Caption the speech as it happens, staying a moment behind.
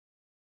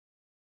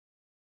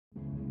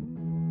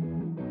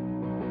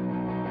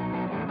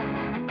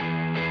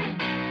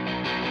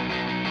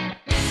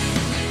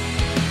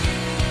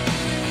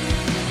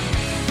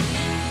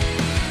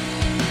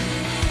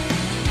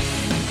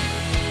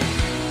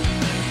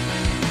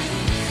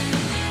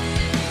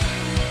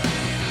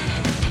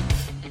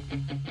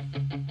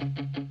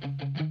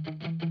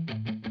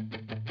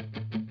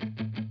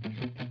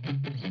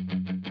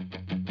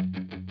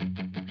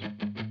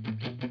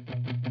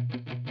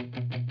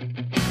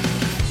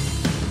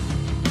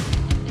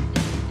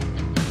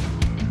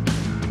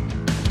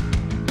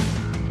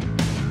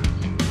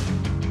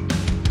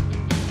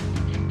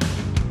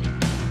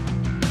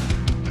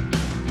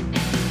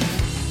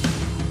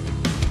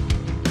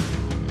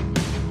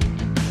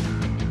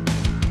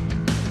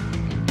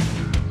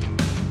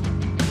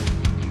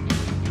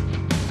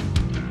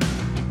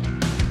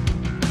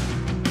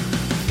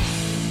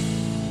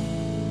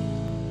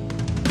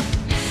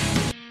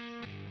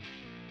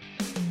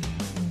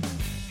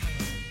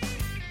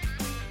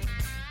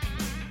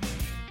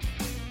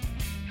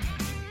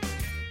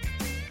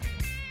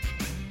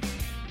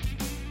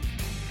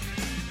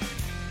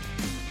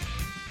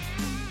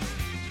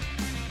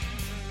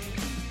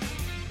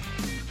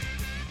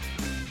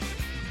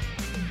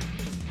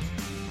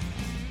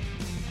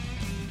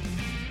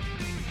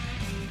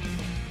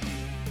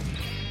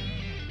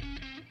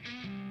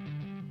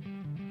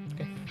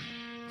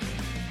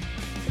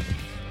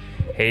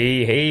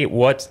Hey,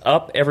 what's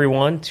up,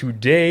 everyone?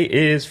 Today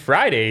is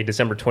Friday,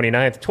 December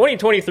 29th,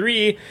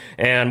 2023,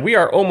 and we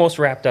are almost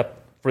wrapped up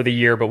for the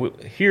year,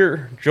 but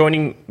here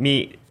joining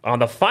me on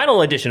the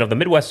final edition of the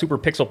Midwest Super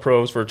Pixel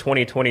Pros for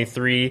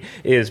 2023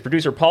 is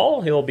producer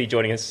Paul. He'll be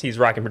joining us. He's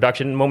rocking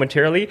production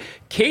momentarily.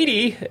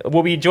 Katie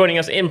will be joining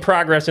us in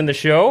progress in the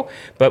show,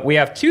 but we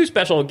have two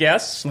special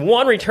guests,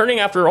 one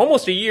returning after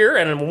almost a year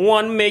and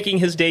one making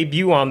his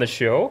debut on the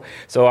show.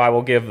 So I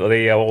will give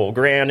the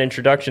grand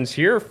introductions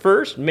here.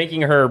 First,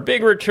 making her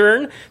big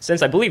return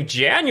since I believe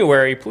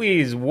January,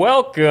 please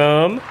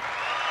welcome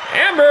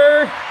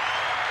Amber.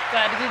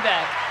 Glad to be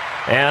back.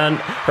 And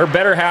her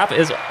better half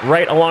is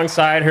right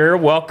alongside her.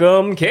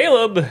 Welcome,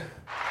 Caleb.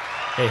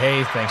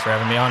 Hey, thanks for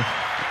having me on.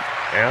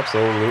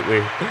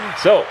 Absolutely.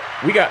 So,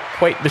 we got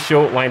quite the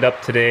show lined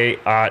up today.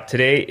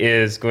 Today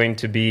is going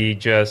to be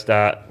just,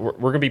 we're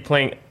going to be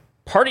playing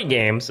party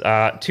games,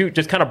 two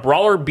just kind of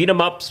brawler,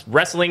 beat-em-ups,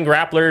 wrestling,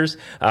 grapplers.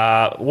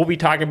 We'll be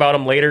talking about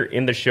them later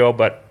in the show,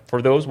 but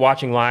for those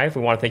watching live,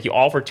 we want to thank you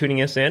all for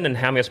tuning us in and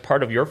having us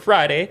part of your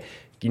Friday.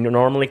 You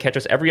normally catch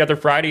us every other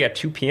Friday at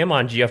 2 p.m.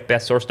 on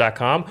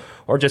gfbestsource.com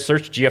or just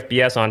search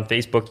GFBS on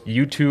Facebook,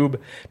 YouTube,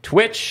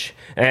 Twitch,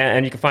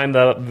 and you can find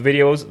the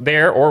videos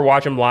there or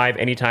watch them live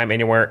anytime,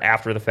 anywhere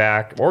after the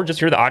fact, or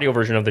just hear the audio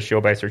version of the show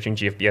by searching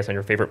GFBS on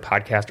your favorite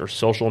podcast or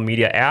social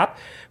media app.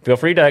 Feel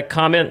free to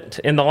comment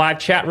in the live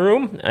chat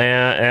room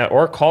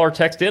or call or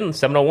text in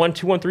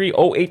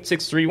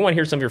 701-213-08631.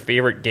 Here's some of your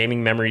favorite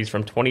gaming memories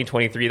from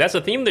 2023. That's the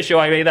theme of the show.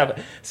 I made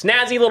that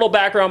snazzy little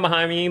background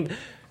behind me.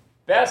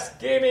 Best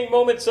gaming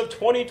moments of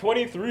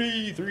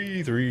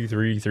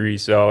 2023.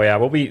 So, yeah,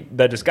 we'll be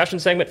the discussion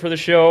segment for the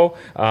show.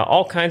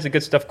 All kinds of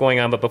good stuff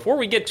going on. But before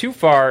we get too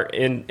far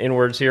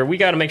inwards here, we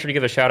got to make sure to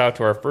give a shout-out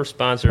to our first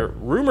sponsor,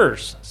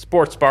 Rumors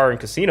Sports Bar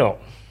and Casino,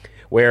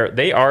 where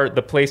they are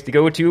the place to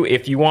go to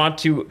if you want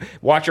to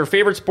watch your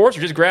favorite sports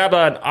or just grab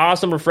an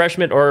awesome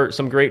refreshment or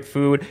some great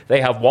food. They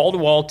have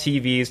wall-to-wall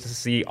TVs to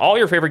see all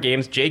your favorite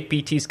games. Jake,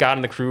 BT, Scott,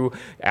 and the crew,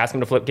 ask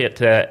them to flip it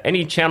to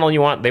any channel you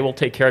want. They will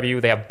take care of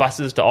you. They have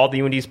buses to all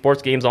the UND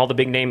sports games, all the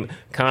big-name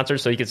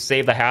concerts, so you can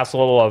save the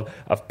hassle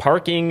of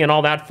parking and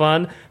all that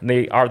fun. And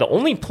they are the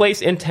only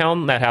place in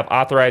town that have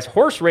authorized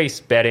horse race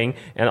betting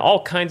and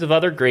all kinds of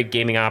other great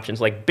gaming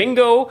options like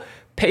bingo,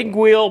 peg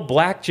wheel,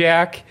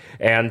 blackjack,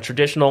 and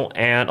traditional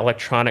and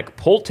electronic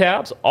pull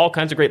tabs. All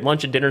kinds of great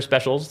lunch and dinner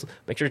specials.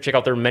 Make sure to check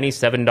out their many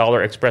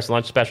 $7 express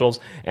lunch specials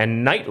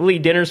and nightly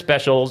dinner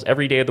specials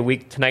every day of the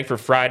week. Tonight for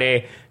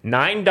Friday,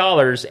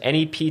 $9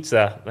 any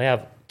pizza. They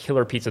have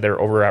killer pizza there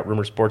over at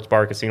Rumor Sports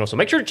Bar Casino. So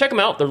make sure to check them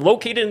out. They're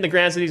located in the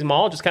Grand Cities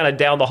Mall, just kind of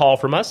down the hall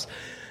from us,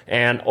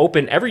 and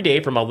open every day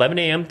from 11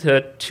 a.m.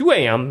 to 2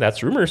 a.m.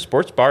 That's Rumor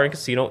Sports Bar and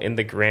Casino in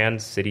the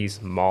Grand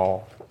Cities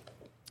Mall.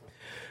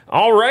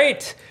 All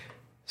right.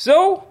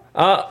 So,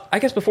 I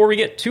guess before we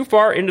get too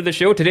far into the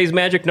show, today's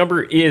magic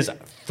number is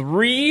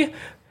 3.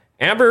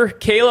 Amber,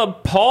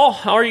 Caleb, Paul,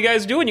 how are you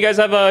guys doing? You guys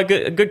have a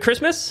good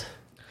Christmas?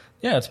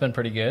 Yeah, it's been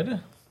pretty good.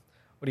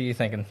 What are you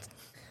thinking?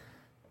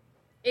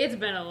 It's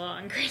been a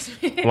long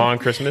Christmas. Long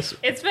Christmas?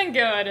 It's been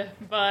good,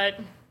 but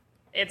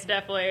it's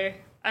definitely,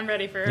 I'm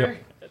ready for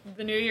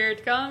the new year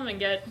to come and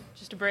get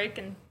just a break.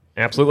 And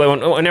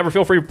Absolutely. And Amber,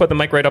 feel free to put the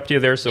mic right up to you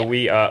there. So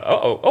we,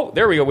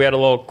 there we go. We had a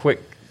little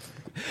quick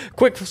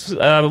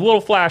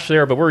little flash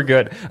there, but we're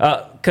good.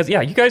 Because,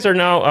 you guys are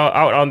now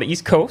out on the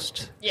East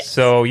Coast. Yes.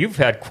 So you've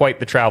had quite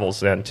the travels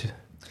then.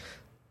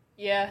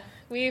 Yeah,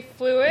 we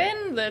flew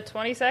in the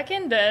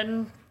 22nd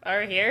and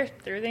are here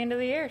through the end of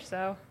the year,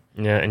 so.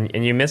 Yeah,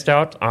 and you missed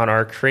out on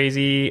our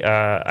crazy,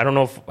 I don't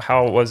know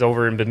how it was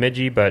over in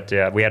Bemidji, but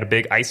we had a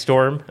big ice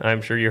storm.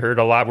 I'm sure you heard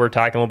a lot. We were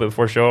talking a little bit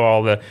before the show,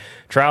 all the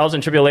trials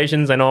and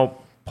tribulations. I know,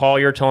 Paul,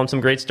 you're telling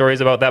some great stories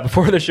about that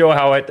before the show,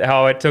 how it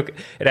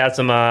had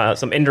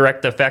some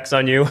indirect effects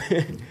on you.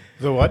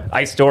 The what?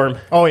 Ice storm.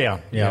 Oh,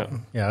 yeah,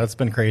 that's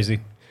been crazy.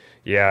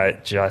 Yeah,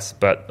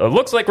 but it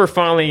looks like we're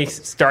finally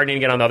starting to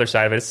get on the other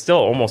side of it. It's still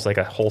almost like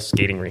a whole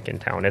skating rink in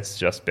town.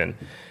 It's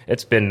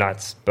been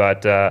nuts.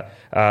 But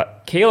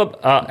Caleb,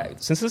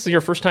 since this is your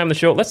first time on the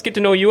show, let's get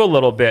to know you a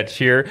little bit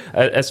here.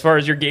 As far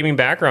as your gaming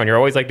background, you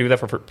always like to do that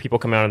for people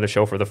coming out on the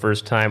show for the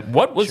first time.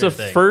 What was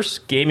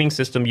first gaming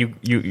system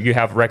you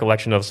have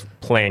recollection of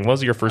playing? What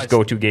was your first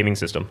go-to gaming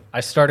system? I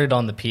started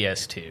on the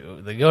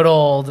PS2, the good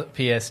old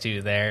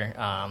PS2 there.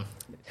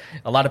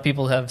 A lot of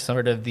people have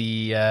sort of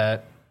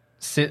the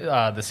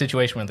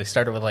situation where they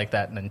started with like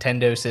that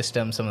Nintendo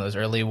system, some of those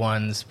early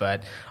ones,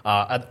 but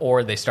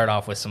or they start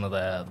off with some of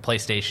the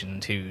PlayStation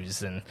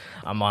 2s, and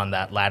I'm on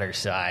that latter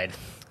side.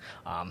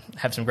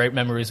 Have some great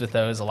memories with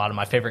those. A lot of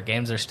my favorite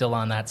games are still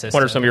on that system.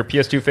 What are some of your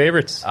PS2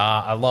 favorites?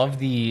 I love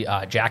the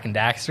Jak and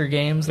Daxter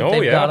games that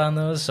they've got on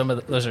those.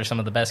 Those are some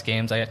of the best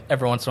games.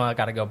 Every once in a while, I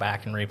got to go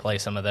back and replay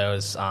some of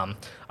those.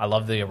 I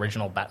love the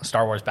original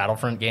Star Wars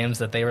Battlefront games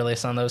that they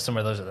released on those. Some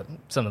of those are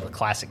some of the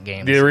classic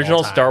games. The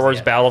original Star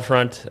Wars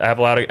Battlefront. I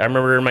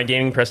remember in my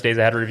gaming press days,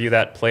 I had to review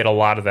that. Played a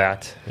lot of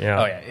that.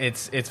 Yeah. Oh yeah,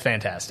 it's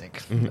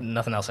fantastic. Mm-hmm.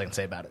 Nothing else I can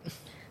say about it.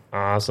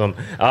 Awesome.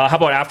 How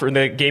about after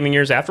the gaming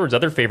years afterwards?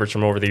 Other favorites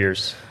from over the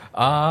years?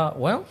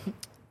 Well,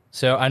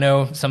 So I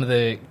know some of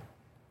the.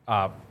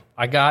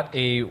 I got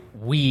a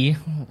Wii,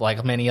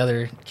 like many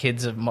other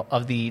kids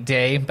of the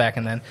day back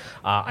and then.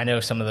 I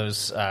know some of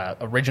those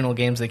original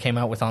games they came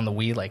out with on the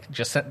Wii, like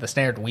just the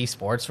standard Wii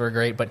Sports were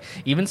great. But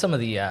even some of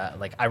the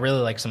I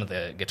really like some of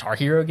the Guitar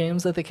Hero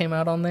games that they came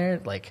out on there.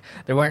 Like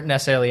there weren't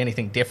necessarily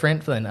anything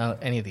different than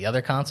any of the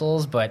other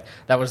consoles, but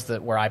that was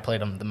where I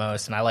played them the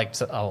most, and I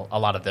liked a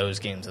lot of those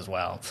games as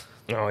well.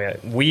 Oh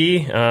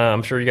yeah,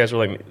 I'm sure you guys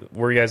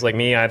were you guys like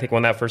me? I think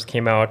when that first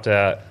came out,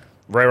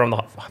 right around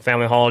the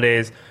family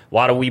holidays, a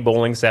lot of Wii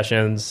bowling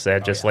sessions,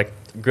 like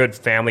good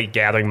family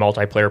gathering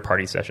multiplayer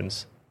party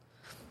sessions.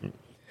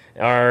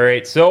 All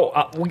right,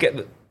 so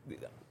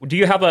do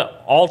you have an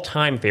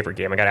all-time favorite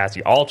game? I got to ask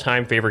you,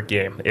 all-time favorite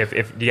game.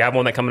 If do you have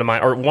one that come to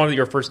mind, or one of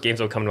your first games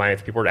that would come to mind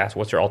if people were to ask,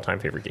 what's your all-time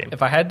favorite game?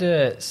 If I had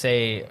to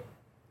say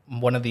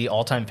one of the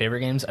all-time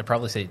favorite games, I'd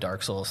probably say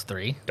Dark Souls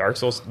 3. Dark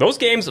Souls. Those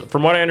games,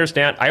 from what I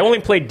understand, I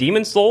only played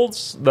Demon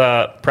Souls,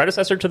 the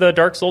predecessor to the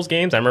Dark Souls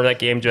games. I remember that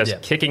game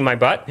just kicking my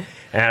butt,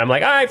 and I'm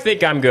like, I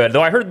think I'm good.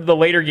 Though I heard the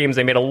later games,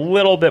 they made a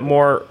little bit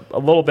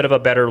of a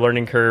better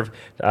learning curve.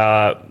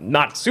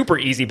 Not super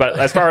easy, but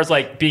as far as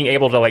like being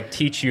able to like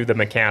teach you the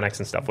mechanics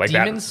and stuff like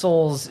that. Demon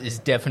Souls is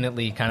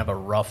definitely kind of a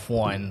rough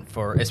one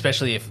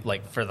especially if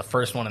like for the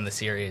first one in the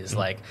series,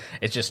 like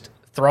it's just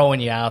throwing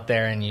you out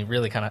there, and you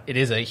really it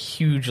is a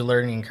huge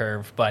learning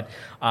curve. But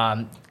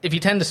if you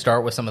tend to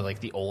start with some of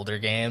like the older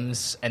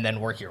games and then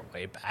work your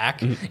way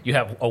back, you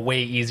have a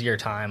way easier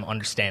time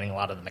understanding a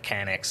lot of the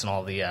mechanics and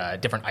all the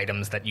different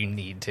items that you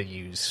need to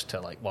use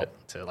to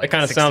it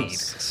kind of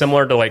sounds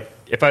similar to like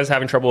if I was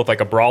having trouble with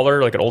like a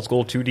brawler, like an old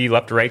school 2D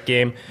left to right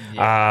game.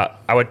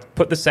 I would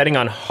put the setting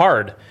on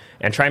hard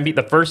and try and beat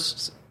the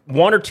first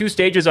one or two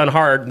stages on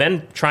hard,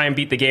 then try and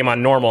beat the game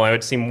on normal. It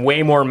would seem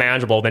way more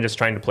manageable than just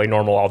trying to play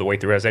normal all the way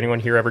through. Has anyone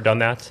here ever done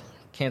that?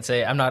 Can't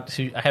say. I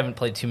haven't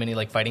played too many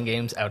like fighting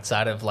games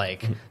outside of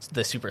like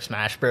the Super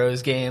Smash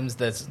Bros. Games.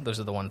 Those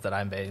are the ones that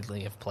I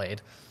mainly have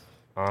played.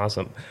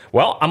 Awesome.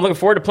 Well, I'm looking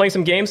forward to playing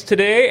some games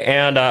today,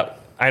 and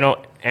I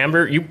know,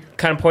 Amber, you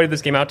kind of pointed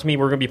this game out to me.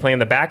 We're going to be playing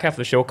the back half of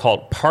the show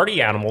called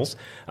Party Animals.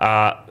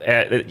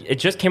 It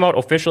just came out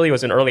officially. It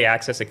was in early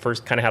access. It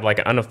first kind of had like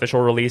an unofficial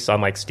release on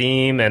like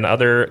Steam and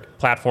other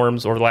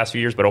platforms over the last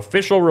few years, but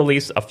official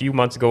release a few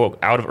months ago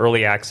out of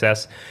early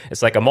access.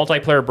 It's like a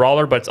multiplayer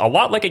brawler, but it's a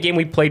lot like a game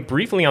we played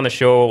briefly on the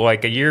show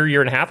like a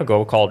year and a half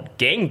ago called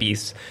Gang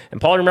Beasts. And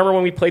Paul, remember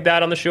when we played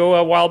that on the show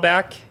a while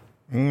back?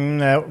 The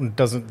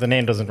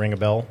name doesn't ring a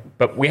bell.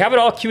 But we have it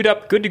all queued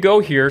up, good to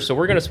go here. So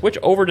we're going to switch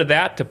over to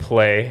that to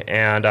play,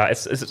 and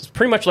it's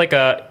pretty much like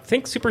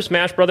think Super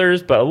Smash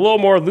Brothers, but a little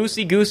more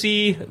loosey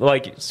goosey,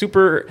 like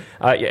super.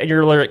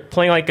 You're like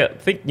playing like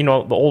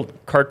the old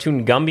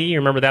cartoon Gumby. You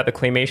remember that, the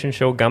claymation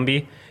show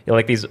Gumby?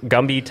 Like these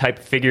Gumby type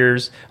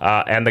figures,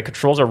 and the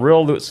controls are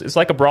real loose. It's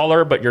like a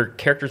brawler, but your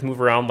characters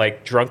move around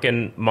like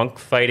drunken monk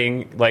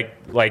fighting,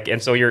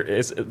 and so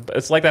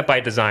it's like that by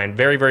design.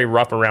 Very, very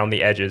rough around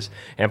the edges.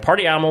 And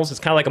Party Animals is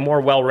kind of like a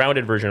more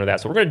well-rounded version of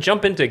that. So we're going to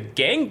jump into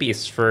Gang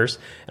Beasts first,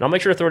 and I'll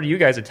make sure to throw it to you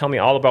guys to tell me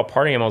all about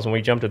Party Animals when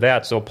we jump to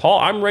that. So Paul,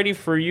 I'm ready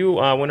for you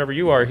whenever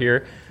you are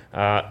here.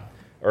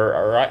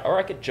 Or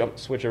I could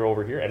switch it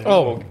over here.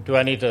 And do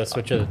I need to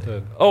switch it?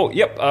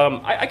 Yep.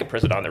 I could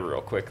press it on there real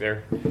quick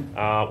there.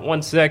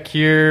 One sec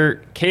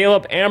here.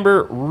 Caleb,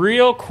 Amber,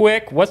 real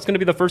quick, what's going to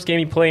be the first game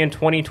you play in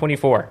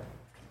 2024?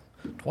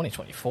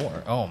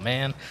 2024? Oh,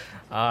 man.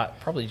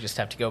 Probably just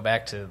have to go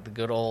back to the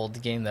good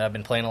old game that I've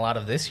been playing a lot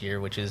of this year,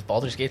 which is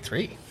Baldur's Gate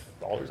 3.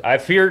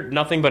 I've heard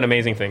nothing but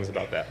amazing things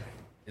about that.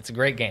 It's a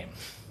great game.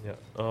 Yeah.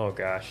 Oh,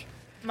 gosh.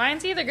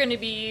 Mine's either going to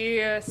be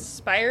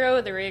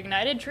Spyro the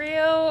Reignited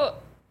Trio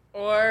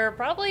or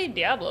probably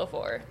Diablo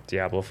 4.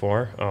 Diablo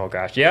 4? Oh,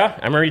 gosh. Yeah,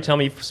 I remember you telling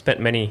me you've spent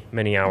many,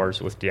 many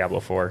hours with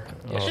Diablo 4.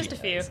 Just a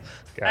few. Gosh.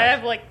 I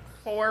have like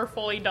 4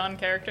 fully done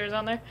characters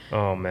on there.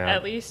 Oh, man.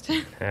 At least.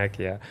 Heck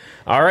yeah.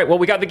 All right, well,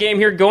 we got the game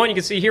here going. You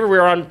can see here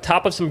we're on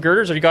top of some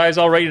girders. Are you guys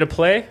all ready to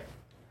play?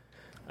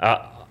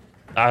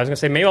 I was going to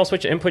say, maybe I'll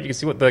switch to input. You can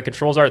see what the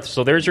controls are.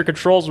 So there's your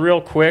controls real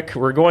quick.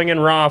 We're going in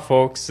raw,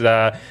 folks.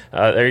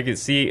 There you can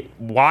see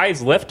Y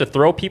is lift to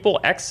throw people.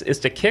 X is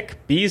to kick.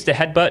 B is to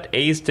headbutt.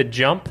 A is to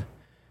jump.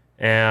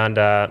 And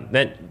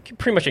then you can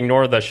pretty much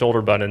ignore the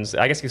shoulder buttons.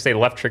 I guess you could say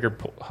left trigger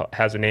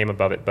has a name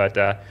above it.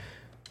 But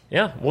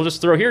yeah, we'll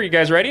just throw here. You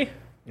guys ready?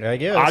 Yeah, I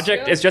guess.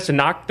 Object is just to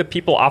knock the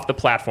people off the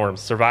platforms.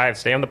 Survive.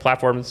 Stay on the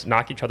platforms.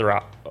 Knock each other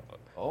out.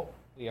 Oh,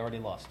 we already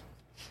lost.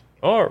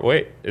 Oh,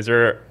 wait. Is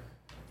there...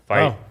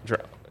 Oh.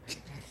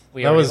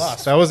 We already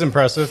lost. That was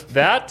impressive.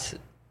 That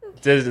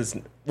does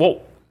That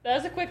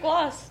was a quick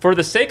loss. For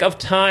the sake of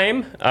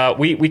time,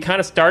 we kind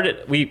of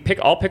started. We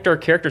all picked our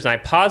characters, and I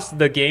paused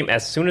the game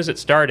as soon as it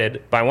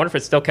started. But I wonder if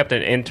it still kept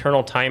an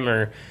internal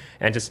timer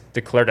and just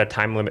declared a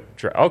time limit.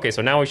 Okay,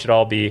 so now we should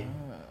all be.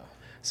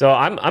 So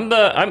I'm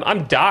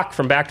Doc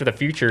from Back to the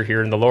Future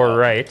here in the lower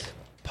right.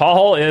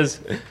 Paul is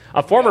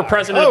a former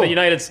president of the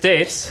United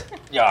States.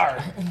 Yar.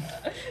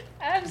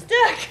 I'm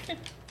stuck.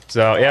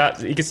 So, yeah,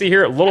 you can see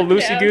here, a little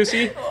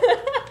loosey-goosey.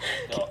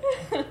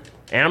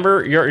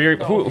 Amber,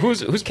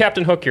 who's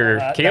Captain Hook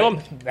here?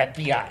 Caleb? That'd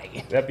be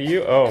I. That be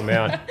you? Oh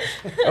man.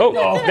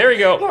 Oh, there we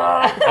go.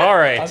 All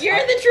right. You're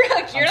in the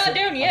truck. You're not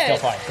down yet.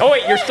 Still fine. Oh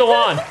wait, you're still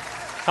on.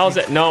 How's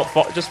it? No,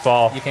 just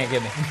fall. You can't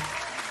get me.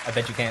 I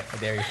bet you can't. I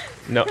dare you.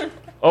 No.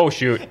 Oh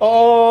shoot.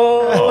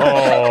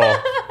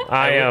 Oh,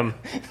 Oh,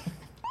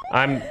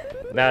 I'm.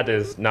 That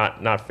is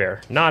not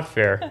fair. Not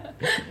fair.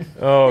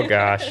 Oh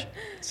gosh.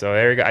 So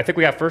there you go. I think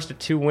we got first to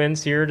 2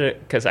 wins here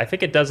because I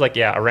think it does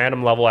a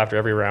random level after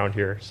every round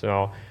here.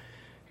 So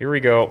here we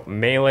go.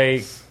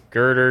 Melee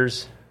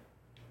girders.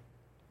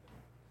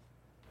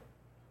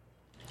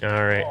 All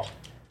right.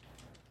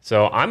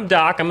 So I'm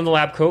Doc. I'm in the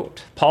lab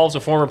coat. Paul's a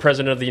former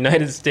president of the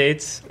United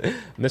States.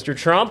 Mr.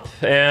 Trump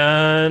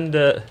and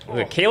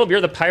Caleb,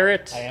 you're the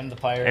pirate. I am the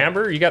pirate.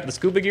 Amber, you got the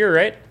scuba gear,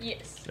 right?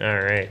 Yes.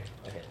 All right.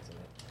 Okay,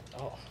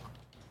 oh.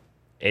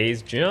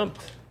 A's jump.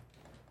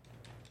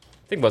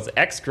 I think it was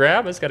X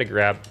grab. It's got to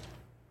grab.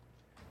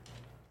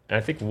 And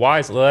I think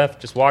Y's left.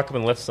 Just walk up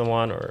and lift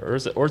someone, or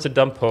is it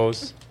dumb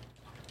pose?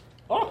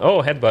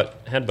 Oh,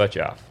 headbutt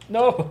you off.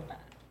 No.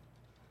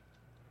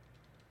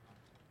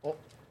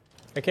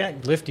 I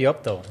can't lift you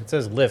up though. It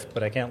says lift,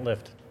 but I can't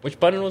lift. Which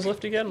button was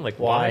lift again? Like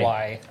Y.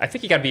 Y. I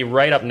think you got to be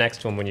right up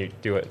next to him when you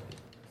do it.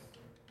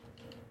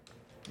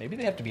 Maybe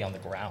they have to be on the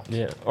ground.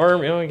 Yeah.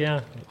 Or yeah,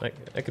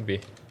 like that could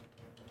be.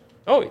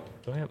 Oh,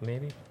 do I have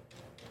maybe?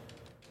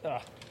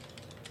 Ugh.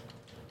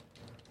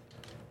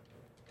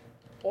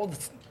 Oh, the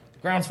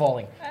ground's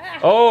falling.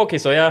 Oh, okay.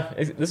 So yeah,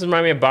 this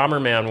reminds me of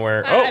Bomberman,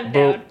 where I'm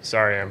boo. down.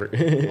 Sorry, Amber.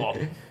 Oh,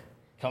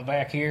 come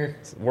back here.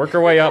 Work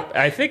our way up.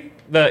 I think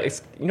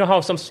you know how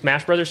some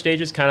Smash Brothers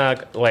stages kind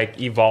of like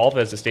evolve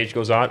as the stage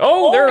goes on.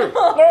 Oh, they're.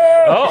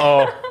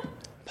 Uh-oh.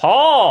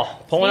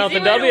 Paul pulling out Easy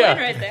the way to W. win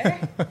right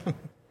there.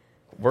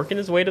 Working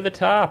his way to the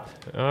top.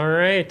 All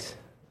right.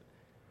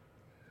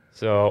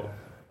 So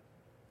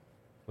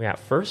we got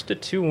first to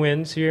 2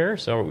 wins here.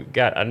 So we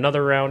got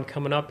another round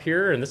coming up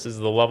here, and this is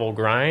the level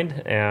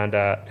grind. And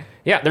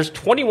there's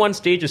 21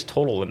 stages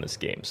total in this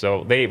game.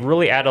 So they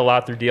really added a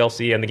lot through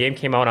DLC, and the game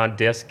came out on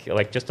disc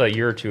like just a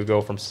year or two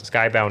ago from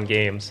Skybound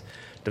Games,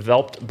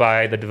 developed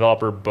by the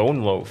developer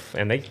Bone Loaf,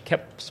 and they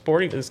kept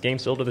supporting this game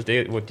still to this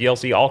day with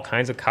DLC, all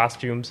kinds of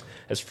costumes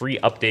as free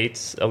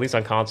updates, at least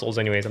on consoles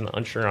anyways. I'm not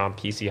unsure on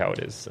PC how it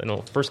is. I know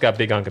it first got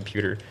big on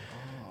computer.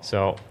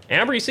 So,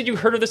 Amber, you said you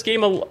heard of this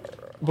game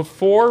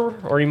before,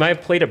 or you might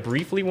have played it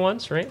briefly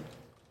once, right?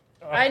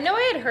 I know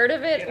I had heard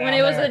of it when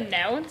it was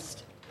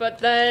announced, but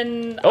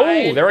then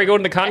There I go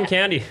into the cotton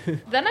candy.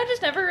 then I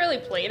just never really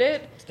played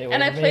it. Stay away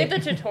And I from played me.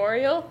 the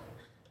tutorial,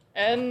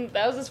 and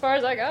that was as far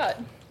as I got.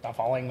 Stop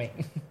following me.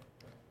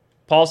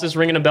 Paul's just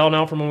ringing a bell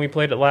now from when we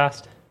played it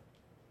last.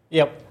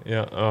 Yep.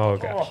 Yeah. Oh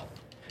gosh.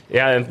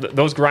 Yeah, and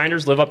those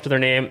grinders live up to their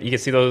name. You can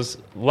see those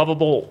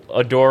lovable,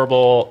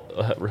 adorable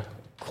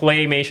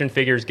claymation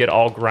figures get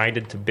all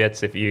grinded to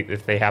bits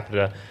if they happen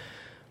to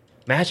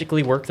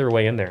magically work their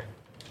way in there.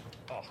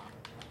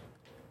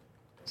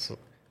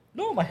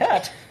 No, my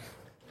hat.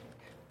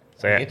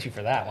 So I'll yeah, get you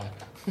for that one.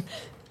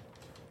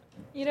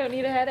 You don't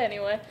need a head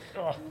anyway.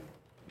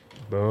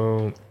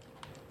 boom.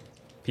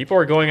 People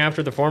are going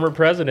after the former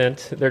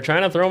president. They're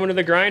trying to throw him into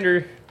the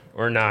grinder,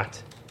 or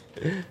not.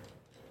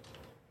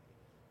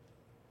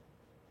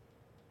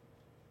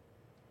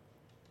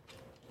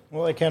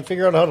 Well, I can't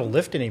figure out how to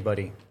lift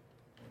anybody.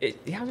 I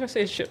was gonna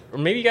say, or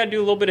maybe you gotta do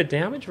a little bit of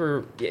damage,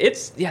 or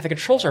the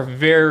controls are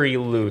very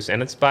loose,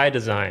 and it's by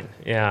design.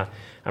 Yeah,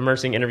 I remember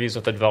seeing interviews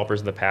with the developers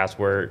in the past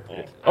where,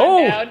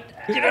 I'm down.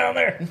 Get down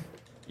there.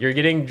 you're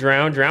getting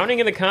drowned. Drowning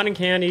in the cotton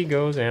candy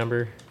goes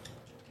Amber.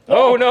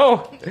 Oh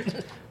no!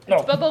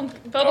 Bubble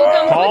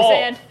gum Paul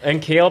quicksand.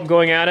 and Caleb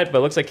going at it, but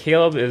it looks like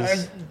Caleb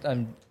is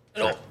I'm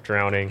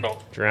drowning.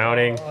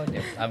 Drowning. Oh,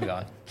 yeah, I'm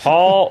gone.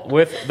 Paul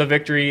with the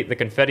victory, the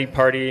confetti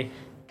party.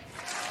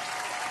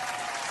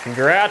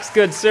 Congrats,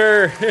 good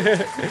sir.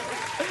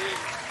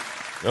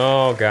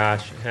 Oh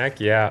gosh,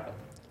 heck yeah.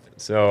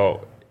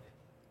 So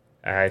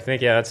I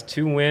think that's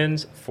 2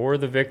 wins for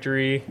the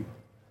victory.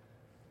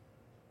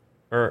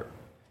 Or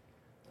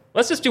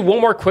let's just do one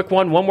more quick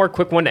one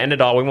to end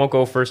it all. We won't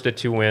go first to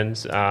 2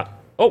 wins.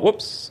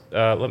 Whoops.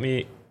 Let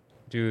me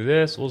do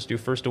this. We'll just do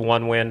first to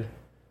 1 win.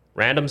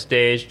 Random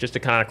stage, just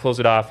to kind of close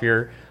it off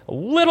here. A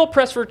little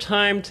pressed for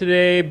time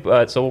today,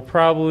 but so we'll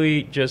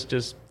probably just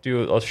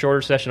do a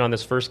shorter session on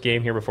this first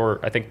game here before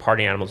I think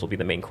Party Animals will be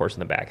the main course in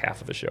the back half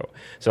of the show.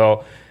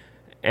 So,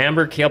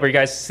 Amber, Caleb, are you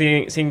guys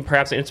seeing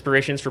perhaps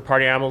inspirations for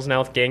Party Animals now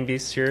with Gang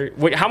Beasts here?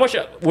 How much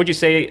would you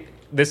say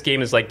this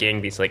game is like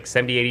Gang Beasts? Like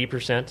 70,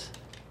 80%?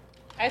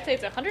 I'd say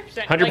it's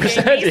 100%.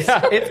 100%,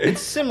 yeah.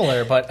 It's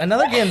similar, but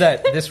another game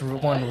that this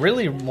one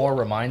really more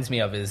reminds me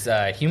of is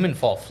Human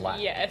Fall Flat.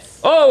 Yes.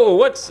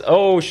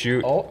 Oh,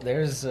 shoot. Oh,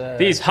 there's...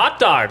 These hot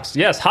dogs.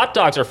 Yes, hot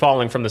dogs are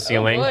falling from the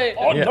ceiling. boy.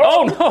 Yeah.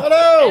 Oh, no.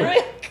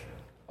 No!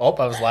 Oh,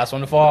 I was the last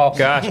one to fall.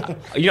 Gosh,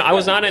 I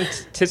was not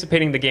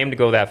anticipating the game to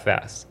go that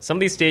fast. Some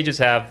of these stages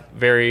have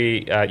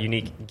very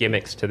unique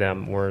gimmicks to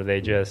them where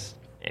they just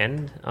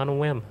end on a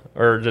whim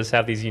or just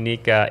have these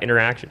unique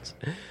interactions.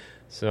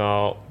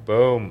 So,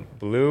 boom,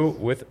 blue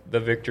with the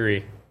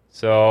victory.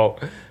 So,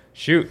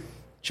 shoot.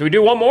 Should we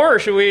do one more, or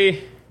should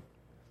we?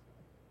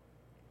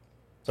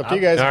 It's up to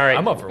you guys. All right.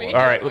 I'm up for one.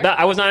 All right.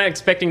 I was not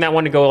expecting that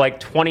one to go like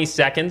 20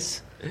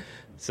 seconds.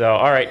 So,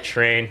 all right,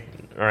 train.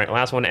 All right,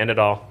 last one to end it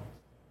all.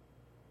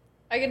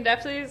 I can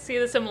definitely see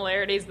the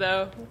similarities,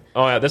 though.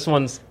 Oh yeah, this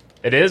one's.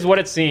 It is what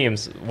it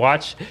seems.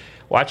 Watch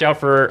out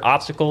for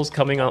obstacles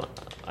coming up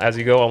as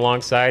you go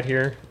alongside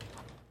here.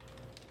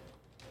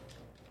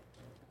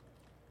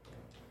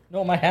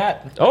 No, my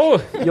hat.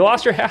 Oh, you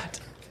lost your hat.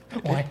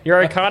 Why?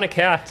 Your iconic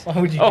hat. Why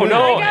would you Oh do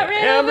no, I got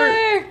ran Amber.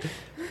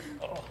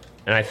 over!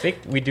 And I think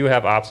we do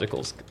have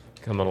obstacles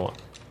coming along.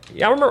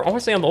 Yeah, I remember. I want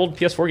to say on the old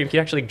PS4 game, you could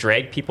actually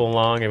drag people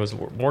along. It was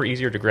more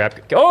easier to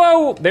grab.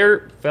 Oh,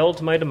 there fell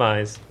to my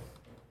demise.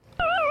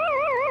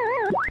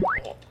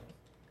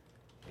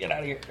 Get out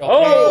of here.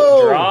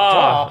 Oh,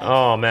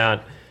 draw. Oh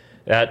man,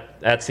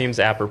 that seems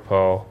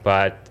apropos.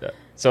 But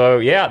so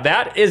yeah,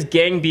 that is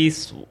Gang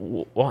Beasts.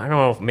 Well, I don't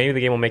know if maybe the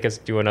game will make us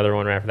do another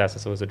one right after that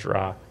since it was a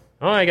draw.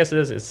 Oh, I guess it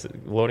is. It's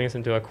loading us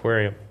into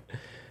Aquarium.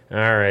 All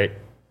right.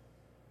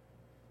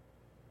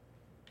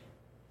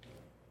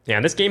 Yeah,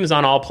 and this game is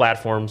on all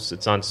platforms.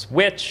 It's on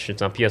Switch,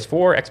 it's on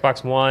PS4,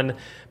 Xbox One,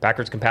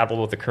 backwards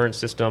compatible with the current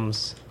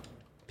systems,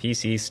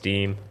 PC,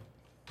 Steam.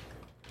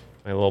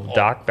 My little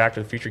Doc Back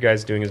to the Future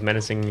guy's doing his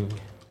menacing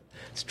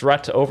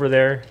strut over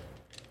there.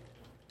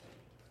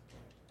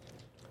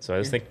 So I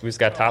just think we just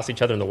got to toss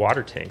each other in the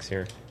water tanks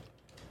here.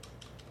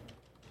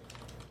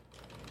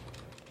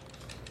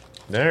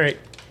 All right.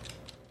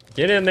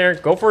 Get in there.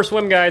 Go for a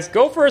swim, guys.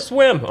 Go for a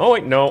swim. Oh,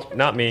 wait. No,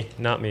 not me.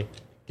 Not me.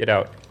 Get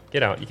out.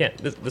 Get out. You can't.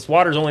 This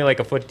water's only like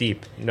a foot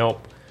deep.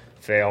 Nope.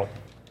 Fail.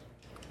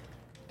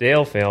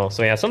 Dale fail.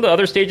 So, yeah, some of the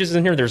other stages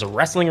in here, there's a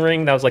wrestling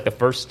ring. That was like the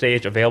first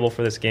stage available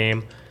for this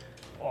game.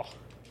 Oh.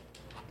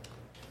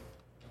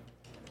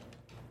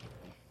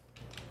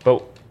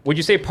 But would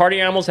you say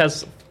Party Animals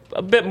has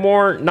a bit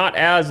more, not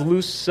as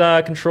loose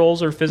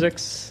controls or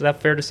physics? Is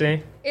that fair to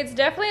say? It's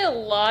definitely a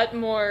lot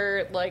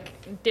more,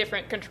 like,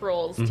 different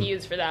controls to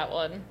use for that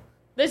one.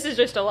 This is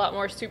just a lot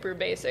more super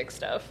basic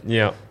stuff.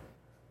 Yeah.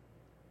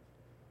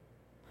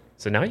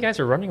 So now you guys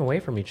are running away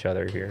from each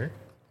other here.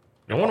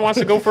 No one wants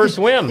to go for a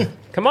swim.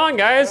 Come on,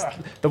 guys.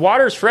 The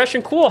water's fresh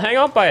and cool. Hang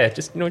out by it.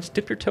 Just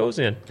dip your toes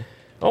in.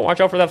 Oh,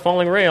 watch out for that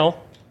falling rail.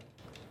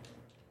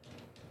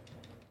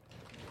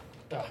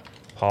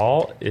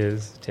 Paul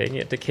is taking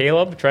it to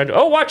Caleb, trying to...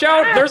 Oh, watch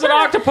out! There's an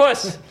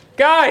octopus!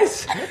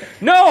 Guys!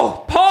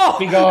 No! Paul!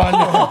 Be gone.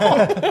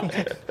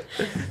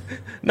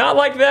 Not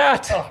like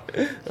that!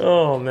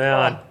 Oh,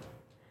 man.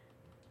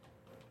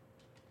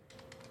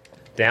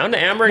 Down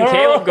to Amber and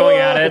Caleb going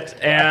at it,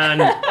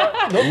 and...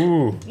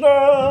 Ooh.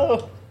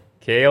 No!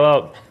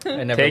 Caleb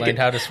I never learned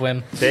how to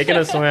swim. taking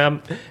a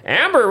swim.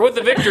 Amber with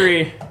the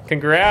victory.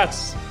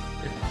 Congrats.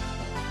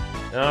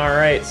 All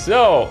right,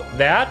 so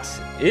that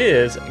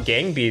is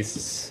Gang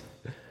Beasts.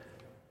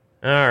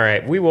 All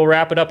right, we will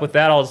wrap it up with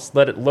that. I'll just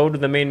let it load to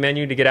the main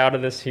menu to get out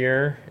of this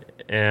here.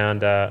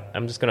 And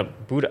I'm just going to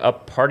boot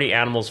up Party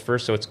Animals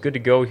first, so it's good to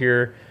go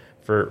here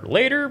for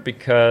later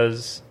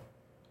because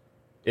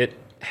it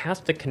has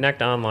to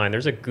connect online.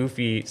 There's a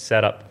goofy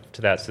setup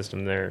to that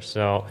system there,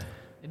 so...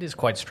 It is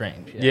quite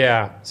strange.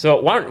 Yeah. So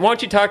why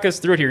don't you talk us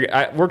through it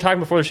here? We're talking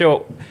before the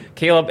show,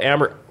 Caleb,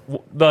 Amber.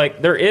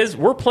 Like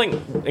we're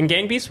playing in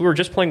Gang Beasts. We were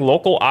just playing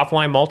local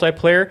offline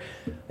multiplayer.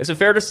 Is it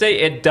fair to say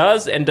it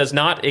does and does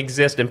not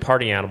exist in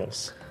Party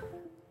Animals?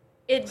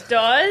 It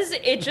does.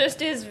 It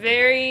just is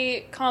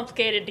very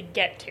complicated to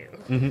get to.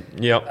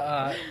 Mm-hmm. Yep.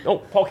 Oh,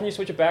 Paul, can you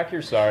switch it back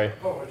here? Sorry.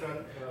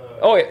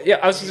 Oh, yeah.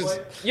 I was just,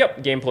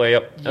 yep. Gameplay.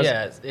 Yep.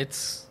 Yeah,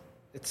 it's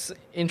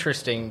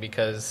interesting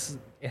because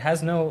it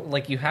has no,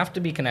 like, you have to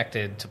be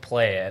connected to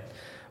play it,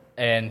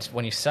 and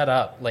when you set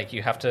up, like,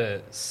 you have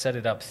to set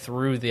it up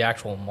through the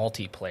actual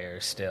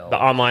multiplayer still. The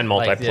online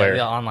multiplayer. Like,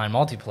 the online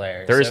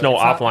multiplayer. There is no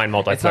it's not- offline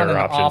multiplayer It's not an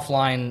option.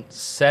 offline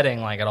setting,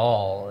 like, at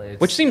all.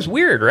 Which seems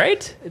weird,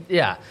 right?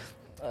 Yeah.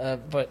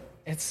 But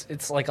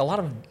it's like a lot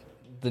of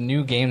the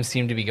new games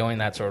seem to be going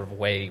that sort of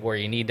way where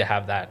you need to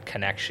have that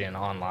connection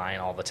online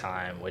all the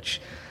time,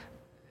 which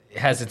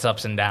has its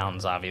ups and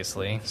downs,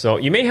 obviously. So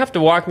you may have to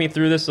walk me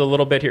through this a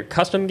little bit here.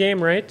 Custom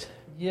game, right?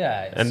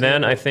 Yeah. And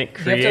then I think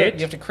You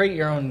create. have to create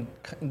your own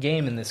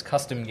game in this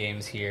custom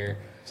games here.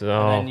 So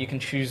And then you can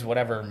choose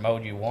whatever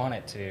mode you want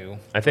it to.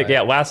 I think, But,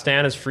 yeah, Last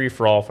Stand is free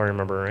for all, if I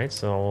remember right.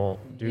 So we'll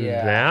do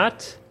Yeah.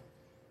 that.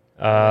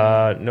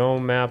 No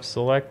map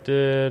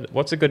selected.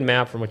 What's a good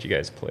map from what you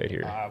guys played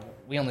here?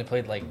 We only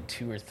played like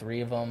 2 or 3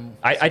 of them.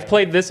 I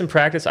played this in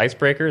practice,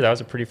 Icebreaker. That was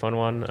a pretty fun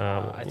one.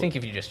 I think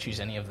if you just choose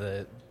any of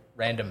the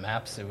random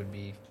maps, it would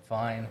be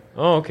fine.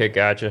 Oh, okay,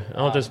 gotcha.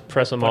 I'll just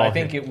press them But all. I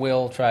think it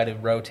will try to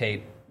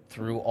rotate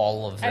through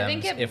all of them I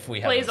think it if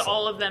we have plays them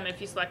all of them if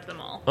you select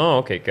them all. Oh,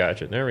 okay,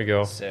 gotcha. There we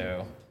go.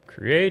 So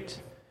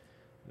Create.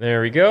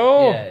 There we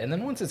go. yeah, and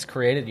then once it's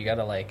created, you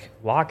gotta like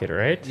Lock it,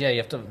 right? you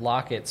have to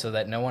lock it so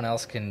that no one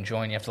else can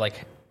join. You have to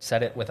like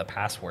set it with a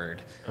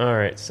password. All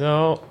right,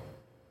 so.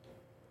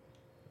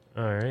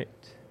 All right.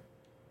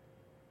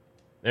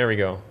 There we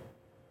go.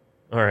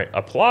 All right,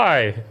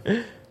 apply.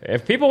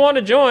 If people want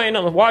to join,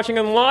 I'm watching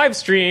on live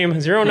stream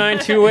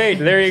 0928.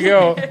 There you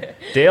go.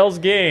 Dale's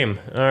game.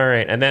 All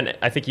right. And then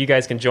I think you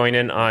guys can join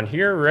in on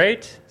here,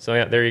 right? So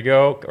yeah, there you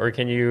go. Or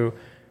can you,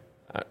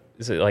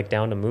 is it like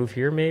down to move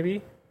here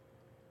maybe?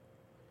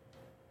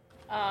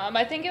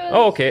 I think it was.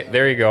 Oh, okay.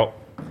 There you go.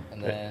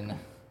 And then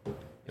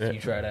if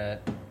you try to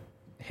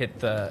hit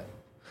the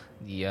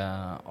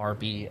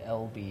RB,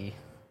 LB,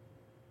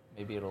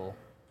 maybe it'll...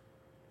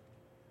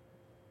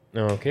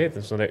 Okay.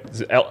 So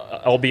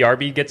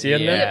LBRB gets you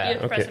in there? Yeah. You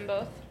have to press them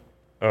both.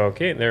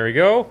 Okay, there we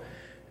go.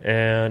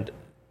 And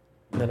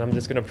then I'm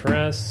just going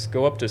to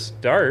go up to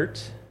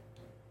start.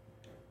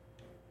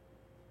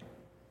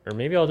 Or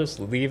maybe I'll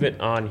just leave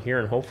it on here,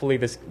 and hopefully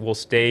this will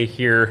stay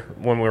here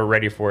when we're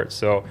ready for it.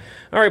 So,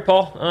 all right,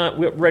 Paul,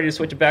 we're ready to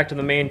switch it back to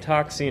the main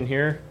talk scene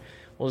here.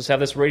 We'll just have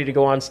this ready to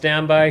go on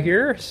standby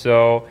here.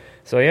 So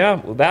yeah,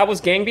 that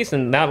was Gang Beasts,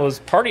 and that was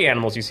Party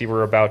Animals you see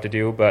we're about to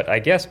do. But I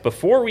guess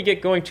before we get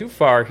going too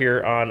far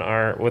here on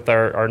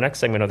our next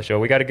segment of the show,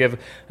 we got to give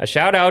a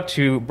shout out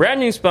to brand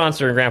new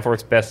sponsor in Grand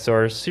Forks Best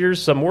Source.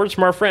 Here's some words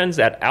from our friends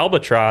at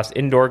Albatross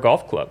Indoor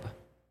Golf Club.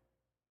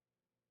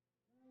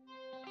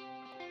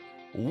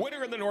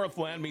 Winter in the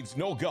Northland means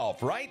no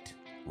golf, right?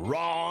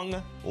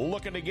 Wrong.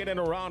 Looking to get in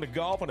a round of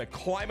golf in a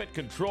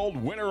climate-controlled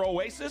winter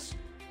oasis?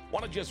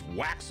 Want to just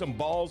whack some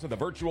balls at the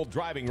virtual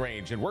driving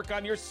range and work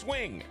on your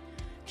swing?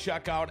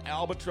 Check out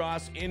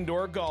Albatross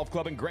Indoor Golf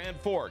Club in Grand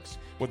Forks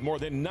with more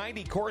than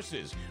 90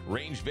 courses,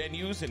 range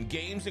venues, and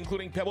games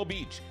including Pebble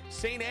Beach,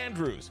 St.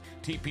 Andrews,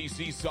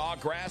 TPC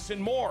Sawgrass,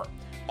 and more.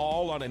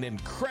 All on an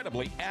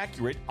incredibly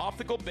accurate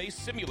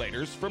optical-based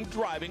simulators from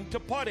driving to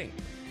putting.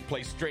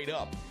 Play straight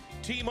up.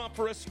 Team up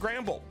for a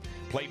scramble,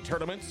 play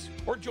tournaments,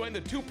 or join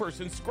the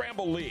two-person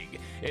Scramble League.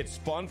 It's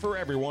fun for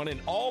everyone,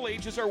 and all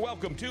ages are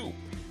welcome, too.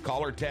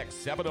 Call or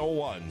text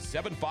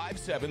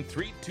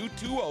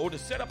 701-757-3220 to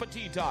set up a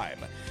tee time.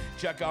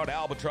 Check out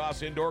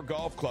Albatross Indoor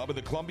Golf Club at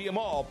the Columbia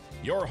Mall,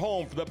 your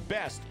home for the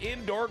best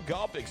indoor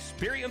golf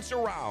experience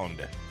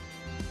around.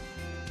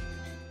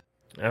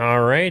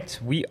 All right,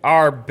 we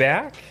are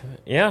back.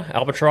 Yeah,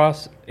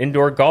 Albatross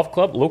Indoor Golf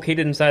Club, located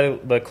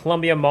inside the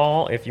Columbia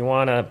Mall. If you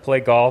want to play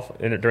golf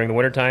during the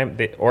wintertime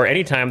or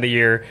any time of the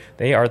year,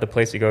 they are the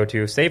place to go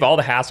to. Save all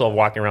the hassle of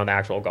walking around the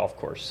actual golf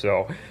course.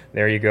 So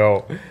there you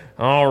go.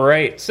 All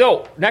right,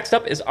 so next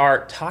up is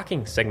our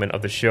talking segment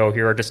of the show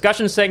here, our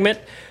discussion segment.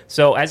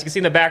 So as you can see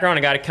in the background,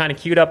 I got it kind of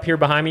queued up here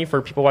behind me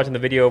for people watching the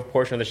video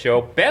portion of the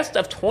show. Best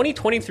of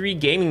 2023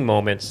 gaming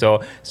moments.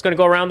 So it's going to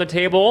go around the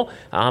table.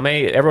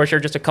 Everyone share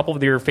just a couple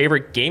of your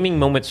favorite gaming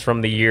moments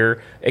from the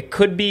year. It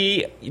could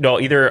be,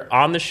 either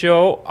on the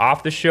show,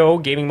 off the show,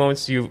 gaming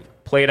moments you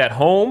played at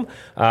home.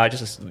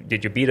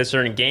 Did you beat a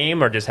certain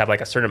game, or just have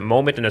like a certain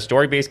moment in a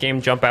story-based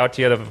game jump out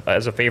to you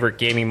as a favorite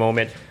gaming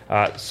moment?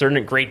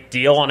 Certain great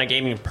deal on a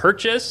gaming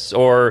purchase,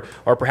 or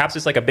perhaps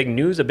it's like a big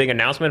news, a big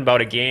announcement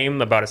about a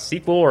game, about a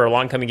sequel or a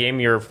long-coming game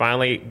you're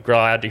finally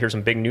glad to hear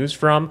some big news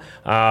from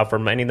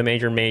any of the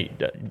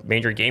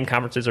major game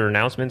conferences or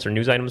announcements or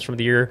news items from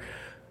the year.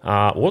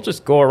 We'll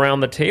just go around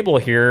the table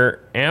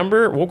here.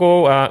 Amber, we'll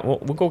go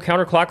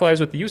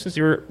counterclockwise with you since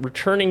you're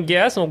returning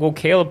guest, and we'll go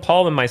Caleb,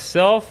 Paul, and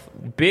myself.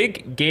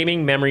 Big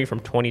gaming memory from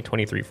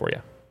 2023 for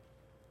you.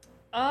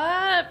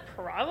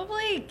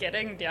 Probably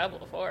getting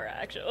Diablo 4,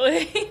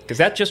 actually. Because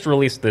that just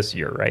released this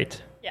year,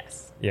 right?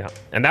 Yes. Yeah,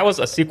 and that was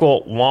a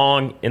sequel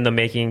long in the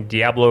making,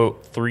 Diablo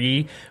 3.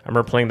 I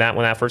remember playing that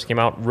when that first came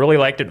out. Really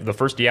liked it. The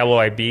first Diablo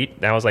I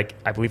beat, that was I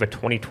believe a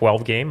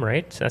 2012 game,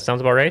 right? That sounds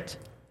about right?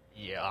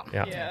 Yeah,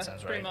 Yeah,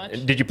 sounds pretty right.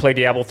 much. Did you play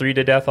Diablo 3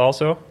 to death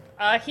also?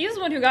 He's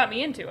the one who got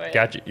me into it.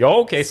 Gotcha.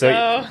 Oh, okay,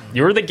 so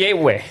you were the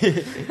gateway.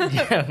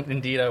 Yeah,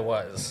 indeed I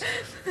was.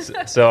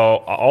 So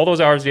all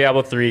those hours of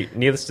Diablo 3,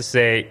 needless to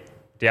say,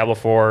 Diablo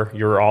 4,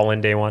 you were all in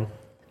day one?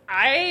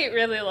 I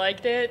really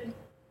liked it.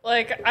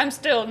 I'm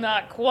still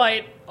not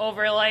quite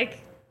over,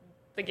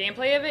 the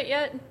gameplay of it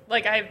yet.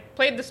 I've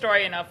played the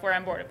story enough where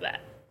I'm bored of that.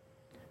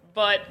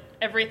 But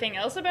everything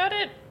else about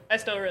it, I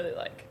still really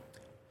like.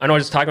 I know I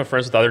was just talking with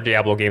friends with other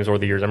Diablo games over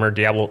the years. I remember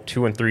Diablo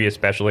 2 and 3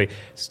 especially.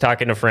 Just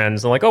talking to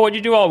friends. I'm like, oh, what'd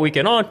you do all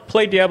weekend? Oh, I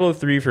played Diablo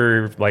 3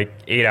 for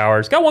 8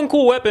 hours. Got one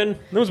cool weapon.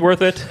 It was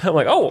worth it. I'm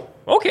like, oh,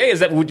 okay. Does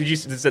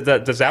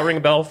that ring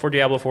a bell for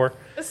Diablo 4?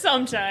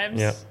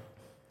 Sometimes. Yeah.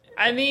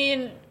 I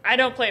mean, I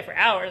don't play for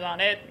hours on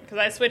it, because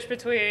I switch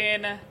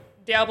between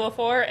Diablo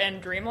 4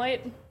 and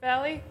Dreamlight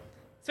Valley.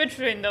 Switch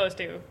between those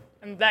two,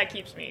 and that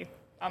keeps me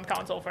on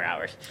console for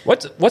hours.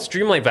 What's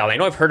Dreamlight Valley? I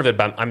know I've heard of it,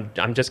 but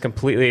I'm just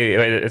completely,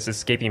 it's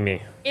escaping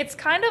me. It's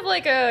kind of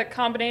like a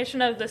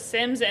combination of The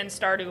Sims and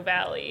Stardew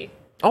Valley.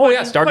 Oh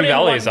yeah, Put Stardew in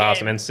Valley one is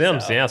awesome, game, and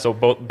Sims, so. yeah. So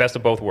best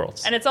of both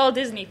worlds. And it's all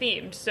Disney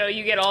themed, so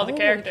you get all the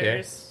characters.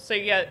 Okay. So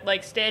you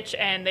get Stitch,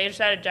 and they just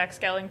added Jack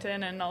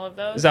Skellington and all of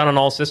those. Is that on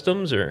all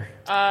systems, or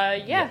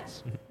Yeah, I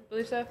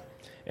believe so.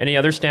 any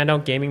other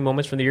standout gaming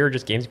moments from the year? Or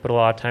just games you put a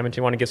lot of time into,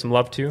 you want to give some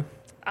love to?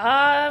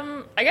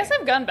 I guess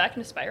I've gone back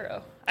into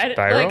Spyro.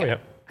 Spyro,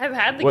 yep. I've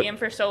had the game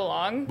for so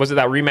long. Was it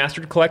that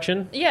remastered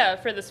collection? Yeah,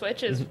 for the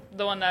Switch is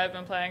the one that I've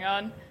been playing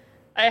on.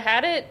 I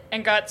had it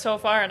and got so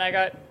far, and I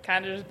got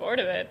kind of just bored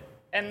of it.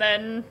 and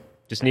then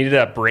Just needed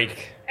a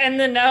break.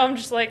 now I'm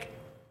just like,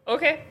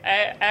 okay,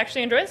 I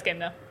actually enjoy this game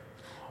now.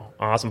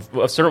 Awesome.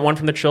 A certain one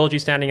from the trilogy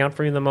standing out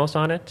for you the most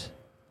on it?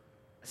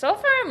 So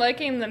far, I'm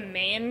liking the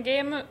main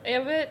game of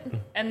it,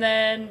 and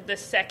then the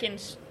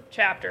second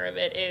chapter of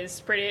it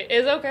is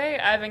okay.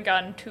 I haven't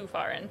gotten too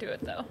far into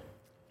it though.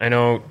 I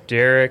know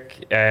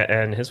Derek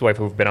and his wife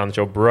who've been on the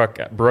show, Brooke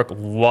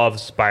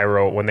loves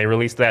Spyro. When they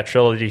released that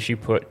trilogy, she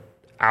put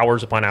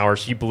hours upon hours.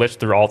 She blitzed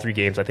through all 3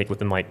 games, I think,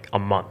 within like a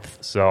month.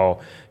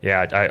 So,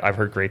 yeah, I've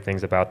heard great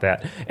things about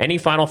that. Any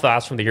final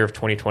thoughts from the year of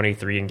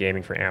 2023 in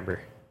gaming for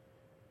Amber?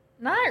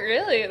 Not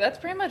really. That's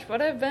pretty much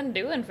what I've been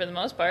doing for the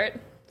most part.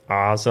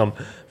 Awesome.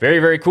 Very,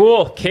 very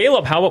cool.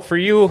 Caleb, how about for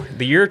you?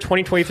 The year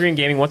 2023 in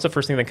gaming, what's the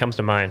first thing that comes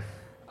to mind?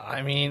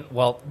 I mean,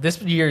 well,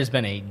 this year has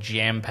been a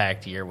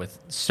jam-packed year with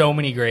so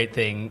many great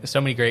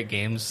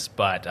games,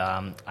 but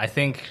I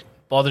think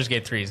Baldur's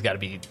Gate 3 has got to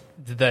be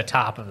the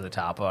top of the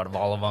top out of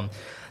all of them.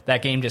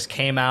 That game just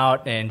came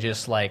out and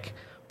just like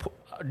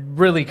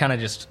really kind of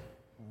just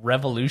I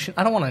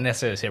don't want to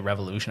necessarily say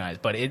revolutionize,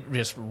 but it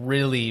just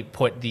really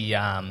put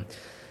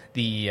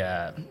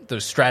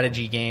those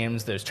strategy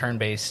games, those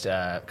turn-based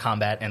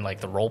combat, and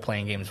like the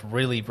role-playing games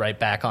really right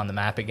back on the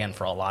map again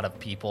for a lot of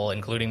people,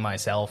 including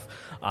myself.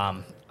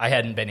 I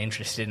hadn't been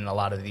interested in a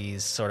lot of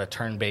these sort of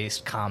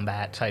turn-based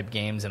combat type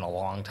games in a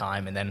long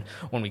time, and then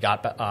when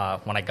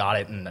I got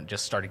it and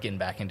just started getting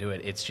back into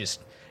it, it's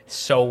just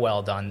so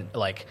well done.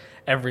 Like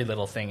every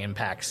little thing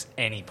impacts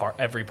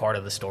every part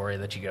of the story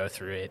that you go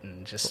through it,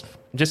 and just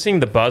seeing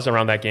the buzz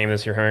around that game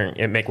this year,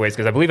 it make waves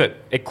because I believe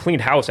it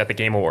cleaned house at the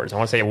Game Awards. I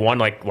want to say it won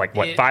like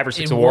 5 or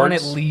 6 awards. It won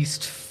at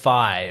least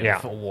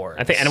 5 awards.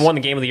 I think, and it won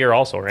the Game of the Year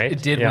also, right?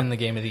 It did win the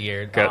Game of the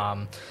Year. Good.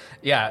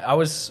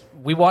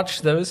 We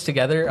watched those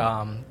together.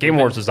 Game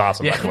Awards is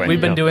awesome, by the way. We've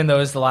been doing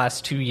those the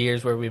last 2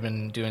 years where we've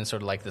been doing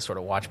sort of like this sort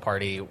of watch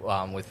party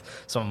with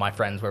some of my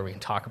friends where we can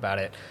talk about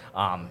it.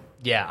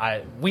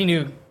 We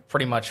knew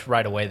pretty much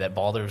right away that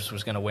Baldur's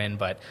was going to win,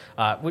 but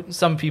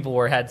some people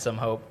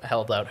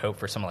held out hope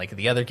for some like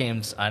the other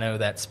games. I know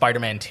that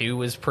Spider-Man 2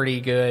 was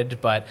pretty good,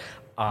 but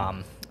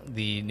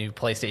the new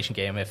PlayStation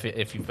game,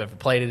 if you've ever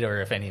played it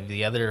or if any of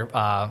the other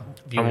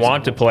viewers I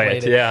want to play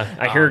it. Yeah,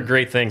 I hear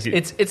great things.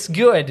 It's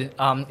good.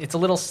 It's a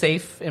little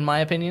safe in my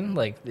opinion.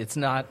 Like it's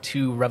not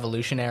too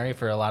revolutionary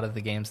for a lot of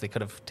the games. They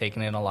could have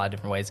taken it in a lot of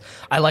different ways.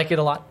 I like it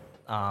a lot.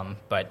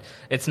 But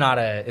it's not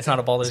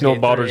a Baldur's Gate. No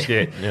Baldur's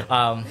Gate. Yeah.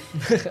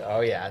 Oh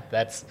yeah,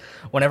 that's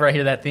whenever I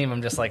hear that theme,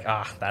 I'm just like,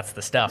 that's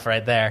the stuff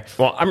right there.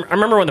 Well, I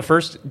remember when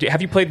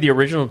have you played the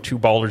original 2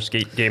 Baldur's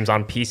Gate games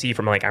on PC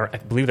from like I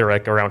believe they're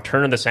like around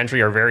turn of the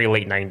century or very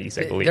late 90s,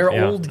 I believe. They're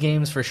old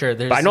games for sure.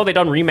 But I know they've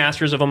done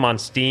remasters of them on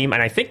Steam,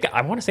 and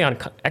I want to say on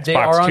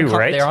Xbox too,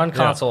 right? They're on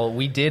console. Yeah.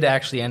 We did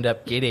actually end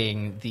up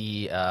getting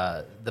the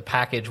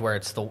package where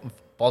it's the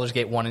Baldur's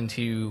Gate 1 and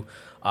 2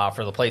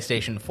 for the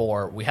PlayStation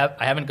 4.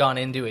 I haven't gone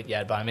into it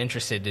yet, but I'm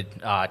interested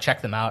to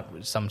check them out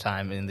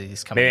sometime in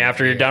these coming Maybe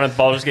after you're done with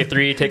Baldur's Gate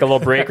 3, take a little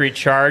break,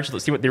 recharge,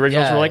 let's see what the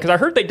originals were like. Because I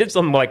heard they did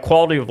some like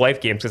quality of life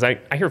games. Because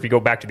I hear if you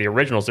go back to the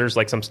originals, there's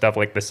like some stuff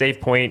like the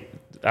save point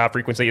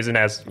frequency isn't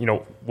as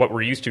what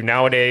we're used to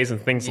nowadays and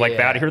things like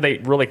that. I hear they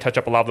really touch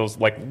up a lot of those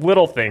like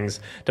little things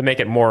to make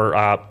it more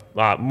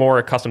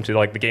accustomed to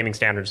like the gaming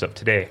standards of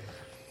today.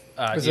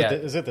 Is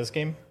it this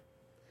game?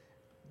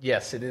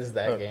 Yes, it is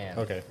that game.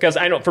 Okay. Because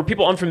I know, for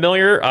people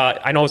unfamiliar,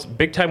 I know it's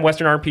big-time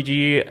Western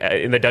RPG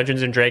in the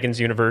Dungeons & Dragons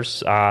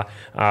universe,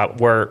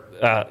 where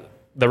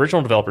the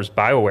original developers,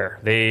 BioWare,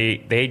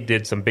 they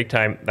did some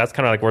big-time... That's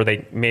kind of like where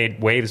they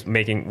made waves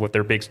making with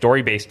their big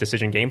story-based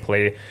decision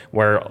gameplay,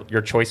 where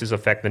your choices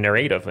affect the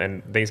narrative,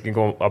 and they can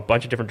go a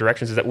bunch of different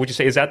directions. Would you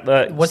say, is that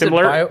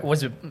similar?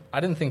 I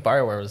didn't think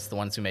BioWare was the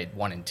ones who made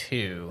 1 and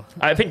 2.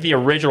 I think the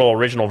original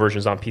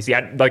versions on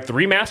PC, like the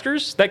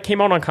remasters that came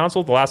out on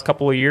console the last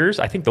couple of years,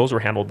 I think those were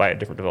handled by a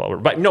different developer.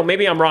 But no,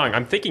 maybe I'm wrong.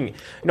 I'm thinking...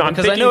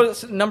 Because I know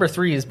number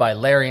 3 is by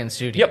Larian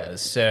Studios, Yep.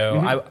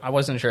 so I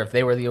wasn't sure if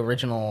they were the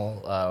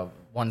original...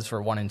 ones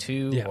for 1 and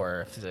 2,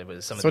 or if it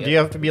was some of the... So do you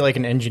have to be like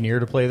an engineer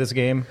to play this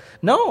game?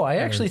 No, I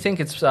actually think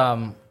it's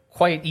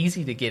quite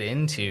easy to get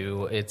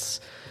into.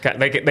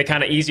 They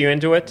kind of ease you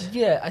into it?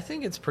 Yeah, I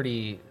think it's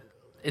pretty...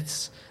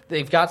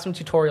 They've got some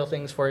tutorial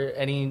things for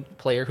any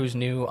player who's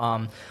new.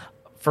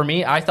 For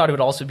me, I thought it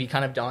would also be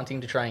kind of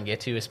daunting to try and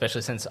get to,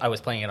 especially since I was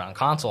playing it on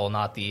console,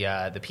 not the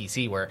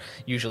PC, where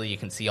usually you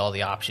can see all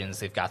the options.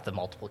 They've got the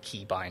multiple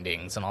key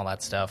bindings and all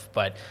that stuff.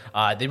 But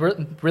they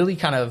really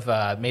kind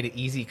of made it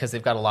easy because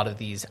they've got a lot of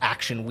these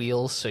action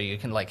wheels, so you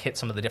can like hit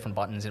some of the different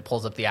buttons. It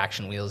pulls up the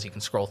action wheels. You can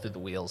scroll through the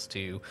wheels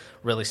to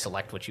really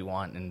select what you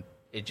want, and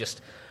it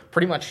just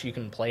pretty much you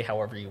can play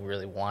however you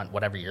really want,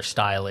 whatever your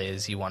style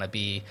is. You want to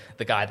be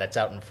the guy that's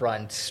out in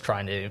front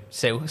trying to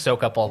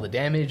soak up all the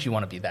damage. You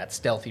want to be that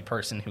stealthy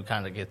person who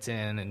kind of gets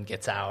in and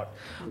gets out.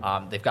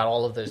 They've got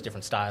all of those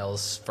different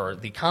styles for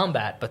the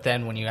combat, but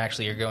then when you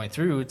actually are going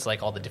through, it's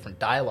like all the different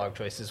dialogue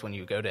choices when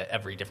you go to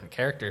every different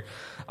character.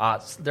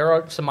 There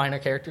are some minor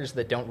characters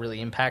that don't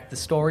really impact the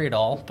story at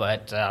all,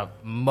 but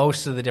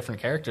most of the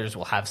different characters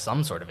will have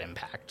some sort of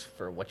impact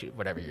for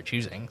whatever you're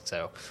choosing.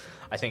 So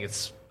I think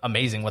it's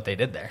amazing what they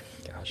did there.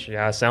 Gosh,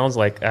 yeah, it sounds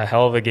like a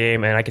hell of a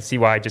game, and I can see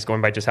why, just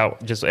going by just how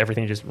just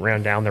everything just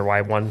ran down there,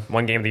 why one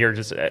game of the year.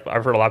 Just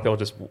I've heard a lot of people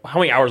just, how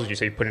many hours would you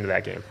say you put into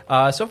that game?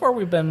 So far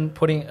we've been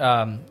putting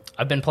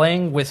I've been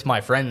playing with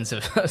my friends,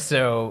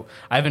 so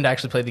I haven't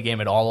actually played the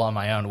game at all on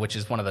my own, which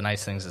is one of the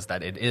nice things, is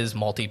that it is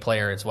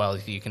multiplayer as well.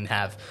 You can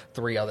have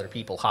 3 other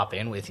people hop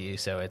in with you,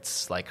 so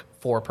it's like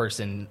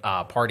 4-person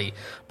party.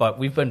 But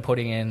we've put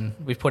in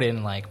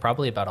like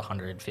probably about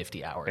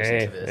 150 hours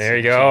into this. There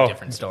you go.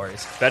 Different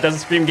stories. That doesn't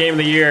scream game of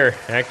the year.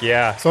 Heck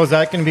yeah. So is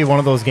that going to be one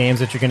of those games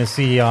that you're going to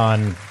see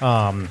on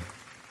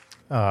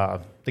the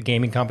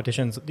gaming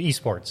competitions, the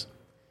esports?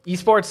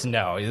 Esports?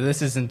 No,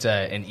 this isn't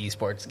an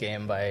esports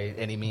game by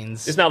any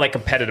means. It's not like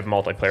competitive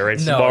multiplayer, right?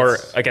 It's No, more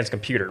it's- against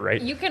computer,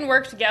 right? You can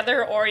work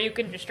together, or you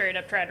can just straight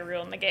up try to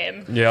ruin the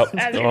game. Yep.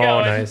 As you're Oh,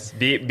 going. nice.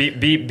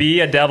 Be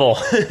a devil.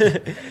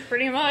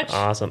 Pretty much.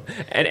 Awesome.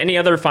 And any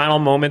other final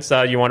moments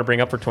you want to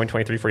bring up for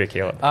 2023 for you,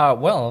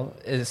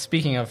 Caleb?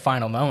 Speaking of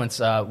final moments,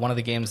 one of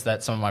the games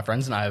that some of my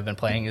friends and I have been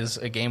playing is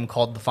a game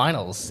called The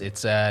Finals.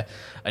 It's a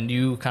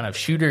new kind of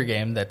shooter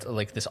game that's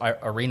like this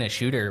arena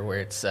shooter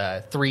where it's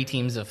 3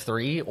 teams of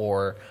 3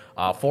 or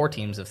 4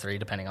 teams of 3,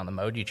 depending on the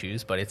mode you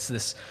choose. But it's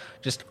this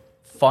just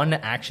fun,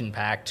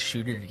 action-packed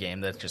shooter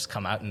game that's just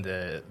come out in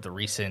the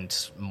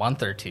recent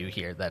month or two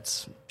here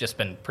that's just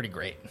been pretty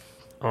great.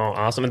 Oh,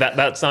 awesome. And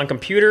that's on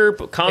computer,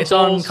 consoles? It's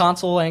on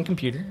console and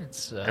computer.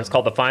 It's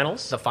called The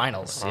Finals? The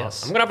Finals,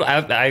 yes. I'm gonna.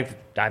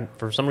 I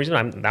for some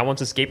reason, that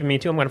one's escaping me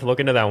too. I'm gonna have to look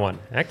into that one.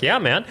 Heck yeah,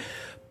 man.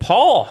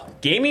 Paul,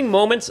 gaming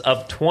moments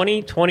of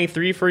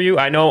 2023 for you.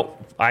 I know.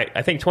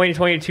 I think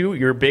 2022,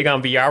 you're big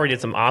on VR. We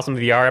did some awesome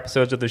VR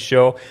episodes of the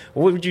show.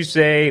 What would you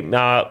say?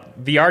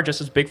 VR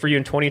just as big for you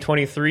in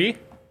 2023?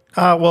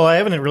 Well, I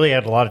haven't really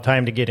had a lot of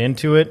time to get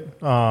into it.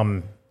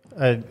 Finding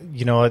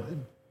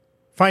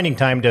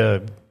time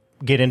to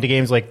get into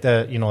games like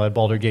that, that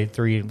Baldur's Gate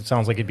 3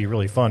 sounds like it'd be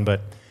really fun,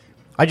 but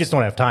I just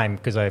don't have time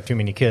because I have too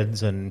many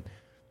kids and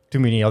too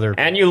many other.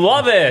 And you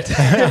love it.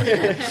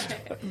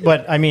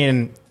 But I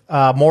mean,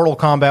 Mortal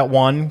Kombat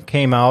 1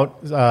 came out,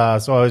 so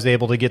I was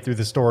able to get through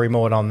the story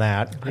mode on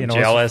that. I'm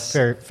jealous.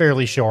 It's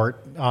fairly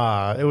short.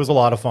 It was a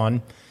lot of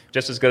fun.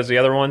 Just as good as the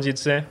other ones, you'd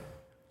say?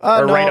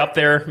 Or No, right up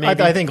there,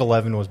 maybe? I think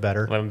 11 was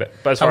better. 11 bit.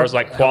 But as far as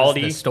like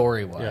quality,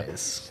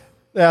 Story-wise.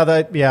 Yeah,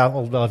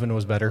 11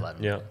 was better.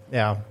 11. yeah.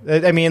 Yeah,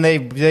 I mean they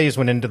just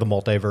went into the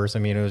multiverse. I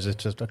mean it was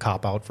just a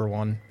cop out for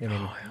one. I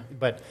mean,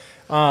 but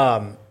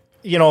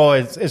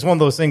it's one of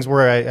those things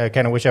where I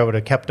kind of wish I would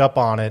have kept up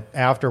on it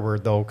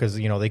afterward though, because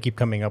they keep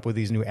coming up with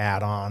these new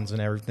add-ons and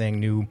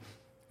everything, new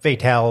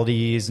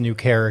fatalities, new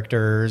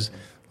characters.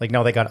 Like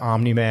now they got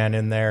Omni-Man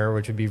in there,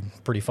 which would be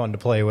pretty fun to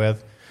play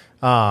with.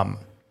 But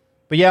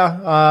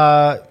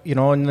yeah,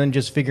 and then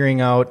just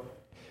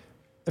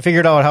I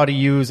figured out how to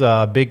use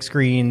big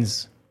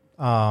screens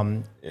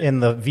in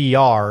the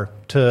VR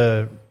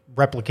to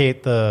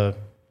replicate the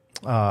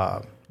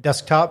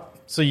desktop,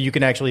 so you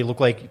can actually look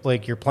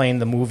like you're playing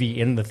the movie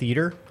in the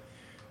theater.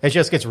 It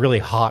just gets really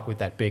hot with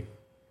that big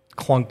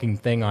clunking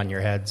thing on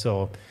your head.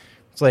 So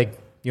it's like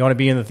you want to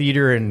be in the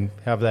theater and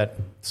have that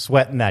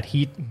sweat and that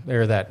heat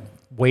or that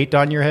weight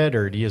on your head,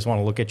 or do you just want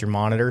to look at your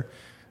monitor?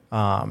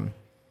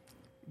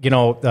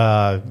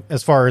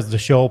 As far as the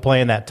show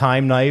playing that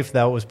time knife,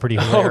 that was pretty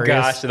hilarious. Oh,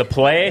 gosh, the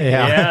play?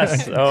 Yeah.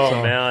 Yes.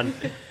 Oh, man.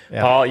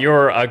 Yeah. Paul,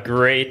 you're a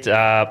great,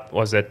 what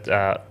was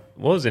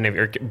the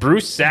name?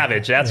 Bruce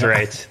Savage, that's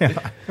right.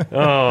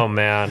 Oh,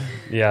 man.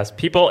 Yes.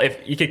 People, if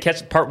you could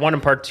catch part 1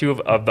 and part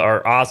 2 of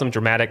our awesome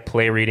dramatic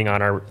play reading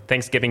on our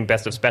Thanksgiving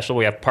Best of Special,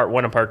 we have part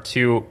 1 and part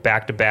 2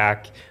 back to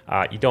back.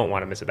 You don't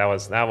want to miss it. That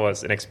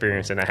was an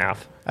experience and a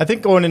half. I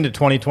think going into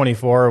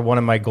 2024, one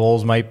of my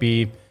goals might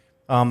be,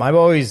 I've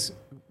always,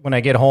 when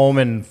I get home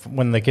and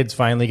when the kids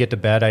finally get to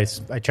bed, I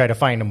try to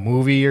find a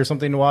movie or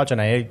something to watch,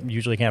 and I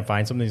usually can't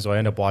find something, so I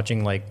end up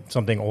watching like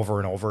something over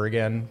and over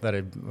again that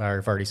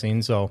I've already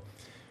seen. So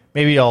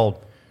maybe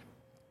I'll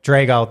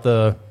drag out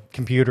the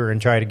computer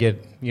and try to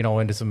get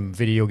into some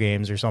video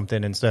games or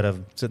something instead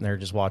of sitting there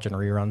just watching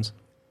reruns.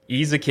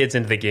 Ease the kids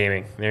into the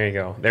gaming. There you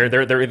go. They're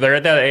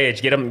at that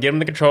age. Get them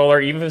the controller,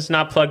 even if it's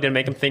not plugged in.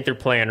 Make them think they're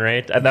playing.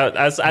 Right.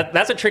 That's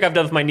a trick I've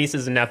done with my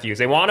nieces and nephews.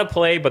 They want to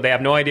play, but they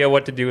have no idea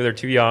what to do. They're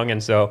too young,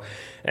 and so,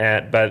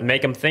 but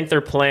make them think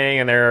they're playing,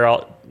 and they're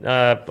all,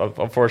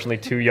 unfortunately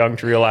too young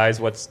to realize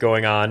what's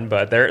going on.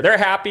 But they're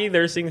happy.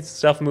 They're seeing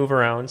stuff move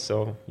around.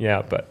 So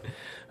yeah. But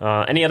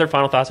any other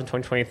final thoughts in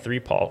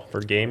 2023, Paul,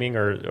 for gaming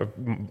or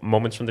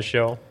moments from the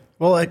show?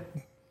 Well, I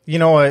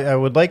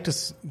would like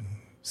to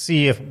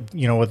see if,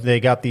 if they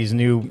got these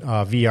new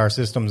VR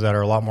systems that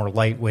are a lot more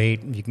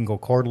lightweight. You can go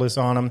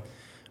cordless on them.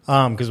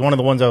 Because one of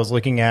the ones I was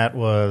looking at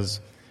was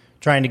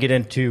trying to get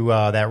into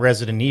that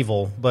Resident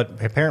Evil,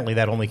 but apparently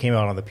that only came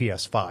out on the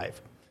PS5.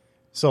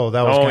 So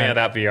that was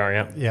that VR,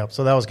 yeah. Yeah,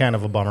 so that was kind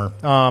of a bummer.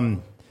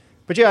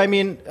 But yeah, I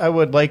mean, I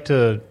would like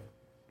to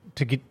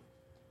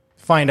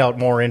find out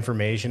more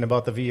information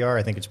about the VR.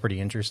 I think it's pretty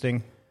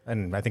interesting.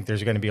 And I think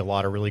there's going to be a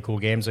lot of really cool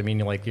games. I mean,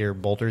 like your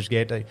Baldur's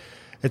Gate,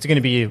 it's going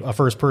to be a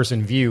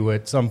first-person view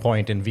at some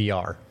point in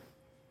VR.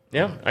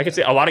 Yeah, I could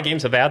say a lot of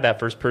games have had that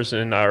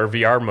first-person or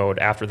VR mode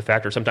after the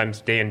fact, or sometimes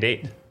day and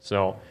date.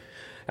 So,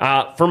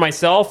 for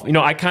myself,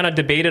 I kind of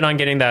debated on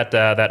getting that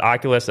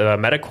Oculus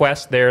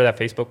MetaQuest there that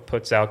Facebook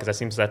puts out, because that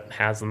seems that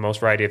has the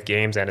most variety of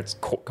games, and it's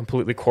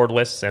completely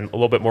cordless and a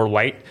little bit more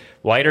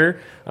lighter.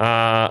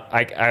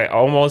 I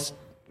almost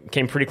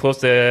came pretty close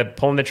to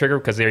pulling the trigger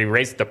because they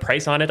raised the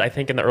price on it, I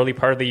think, in the early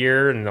part of the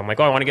year. And I'm like,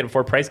 I want to get it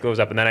before price goes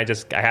up. And then I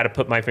had to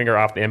put my finger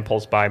off the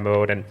impulse buy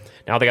mode. And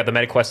now they got the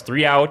MetaQuest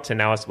 3 out, and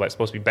now it's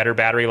supposed to be better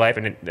battery life.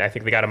 And I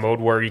think they got a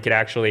mode where you could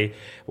actually,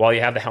 while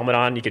you have the helmet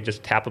on, you could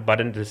just tap a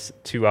button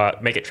to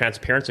make it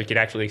transparent so you could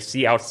actually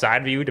see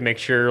outside of you to make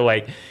sure,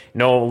 like,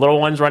 no little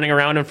ones running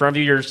around in front of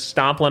you you're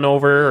stomping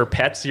over, or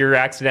pets you're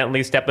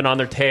accidentally stepping on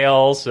their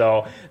tails.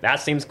 So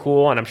that seems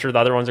cool. And I'm sure the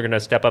other ones are going to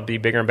step up, be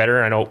bigger and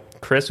better. I know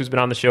Chris, who's been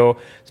on the show,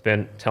 has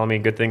been telling me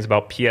good things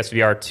about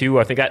PSVR 2.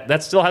 I think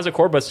that still has a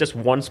cord, but it's just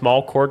one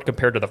small cord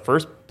compared to the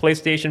first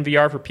PlayStation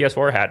VR for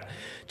PS4 had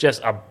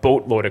just a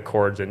boatload of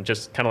cords, and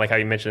just kind of like how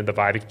you mentioned the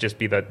Vive, it could just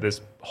be this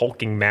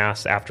hulking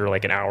mass after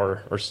like an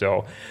hour or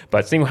so.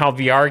 But seeing how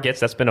VR gets,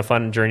 that's been a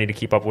fun journey to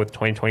keep up with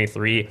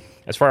 2023.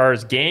 As far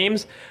as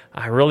games,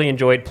 I really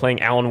enjoyed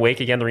playing Alan Wake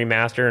again, the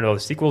remaster, and the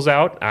sequel's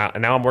out.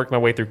 And now I'm working my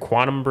way through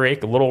Quantum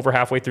Break, a little over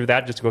halfway through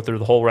that, just to go through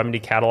the whole Remedy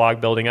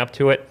catalog building up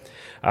to it.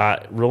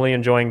 Really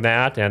enjoying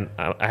that, and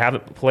I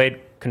haven't played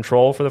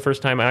Control for the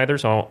first time either,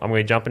 so I'm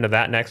going to jump into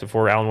that next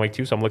before Alan Wake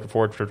 2, so I'm looking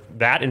forward to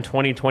that in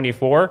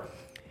 2024.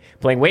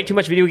 Playing way too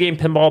much video game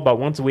pinball. About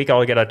once a week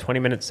I'll get a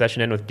 20-minute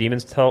session in with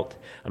Demon's Tilt.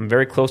 I'm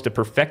very close to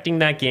perfecting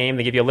that game.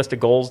 They give you a list of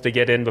goals to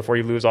get in before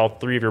you lose all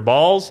 3 of your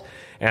balls,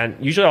 and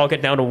usually I'll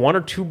get down to 1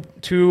 or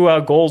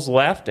 2 goals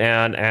left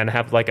and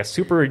have like a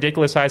super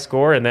ridiculous high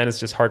score, and then it's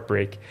just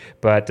heartbreak.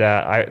 But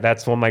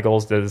that's one of my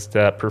goals, is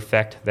to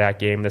perfect that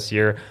game this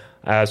year.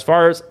 As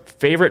far as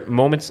favorite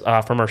moments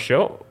from our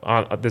show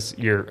this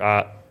year,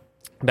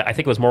 I think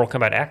it was Mortal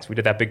Kombat X. We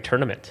did that big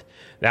tournament.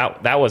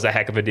 That was a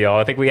heck of a deal.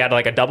 I think we had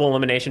like a double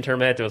elimination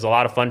tournament. It was a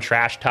lot of fun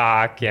trash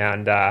talk,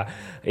 and that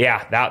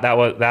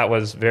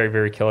was very,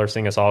 very killer.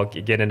 Seeing us all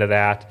get into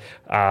that.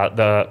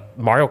 The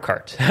Mario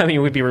Kart. I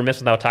mean, we'd be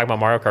remiss without talking about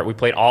Mario Kart. We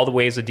played all the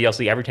waves of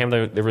DLC every time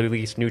they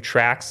released new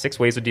tracks. 6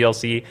 waves of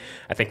DLC.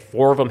 I think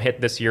 4 of them hit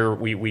this year.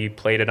 We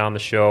played it on the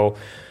show.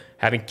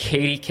 Having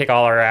Katie kick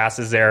all our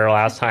asses there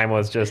last time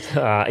was just...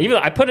 even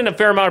though I put in a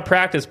fair amount of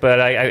practice, but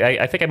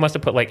I think I must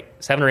have put like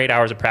 7 or 8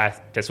 hours of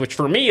practice, which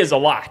for me is a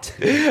lot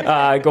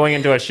going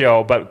into a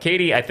show. But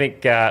Katie, I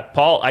think,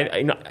 Paul,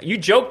 you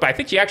joked, but I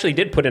think she actually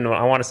did put in,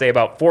 I want to say,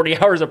 about 40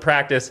 hours of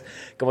practice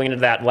going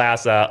into that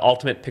last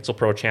Ultimate Pixel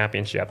Pro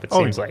Championship, it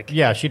seems like.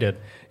 Yeah, she did.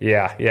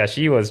 Yeah,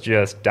 she was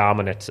just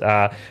dominant.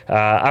 I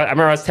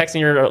remember I was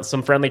texting her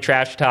some friendly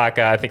trash talk,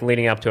 I think,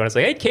 leading up to it. I was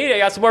like, hey, Katie, I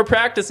got some more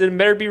practice and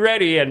better be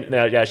ready. And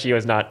she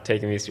was not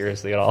taking me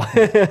seriously at all.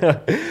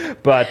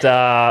 But,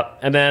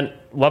 and then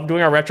love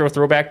doing our retro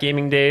throwback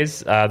gaming days.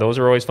 Those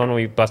are always fun when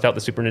we bust out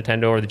the Super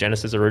Nintendo or the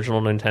Genesis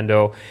original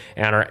Nintendo.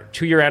 And our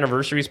 2-year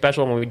anniversary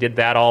special, when we did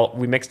that,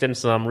 we mixed in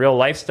some real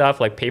life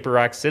stuff like paper,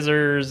 rock,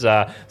 scissors,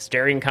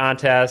 staring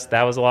contest.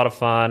 That was a lot of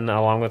fun,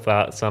 along with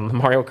some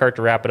Mario Kart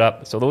to wrap it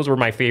up. So those were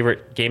my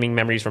favorite gaming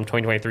memories from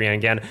 2023. And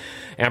again,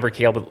 Amber,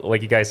 Caleb,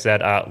 like you guys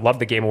said, love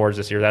the Game Awards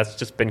this year. That's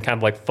just been kind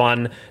of like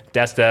fun.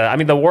 I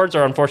mean, the awards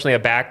are unfortunately a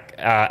back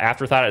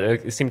afterthought.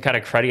 It seemed kind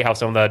of cruddy how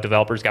some of the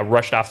developers got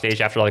rushed off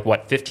stage after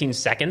 15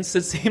 seconds,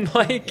 it seemed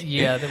like.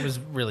 Yeah, that was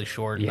really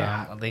short.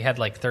 Yeah. They had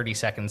 30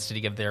 seconds to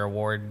give their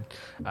award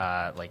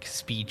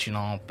speech and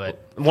all, but...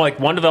 Well,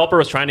 one developer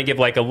was trying to give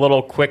a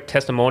little quick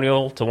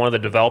testimonial to one of the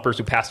developers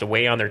who passed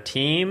away on their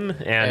team,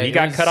 and he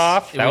got cut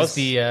off. That was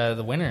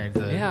the winner,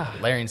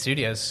 Larian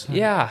Studios.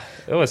 Yeah,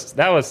 that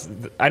was.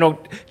 I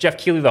know Jeff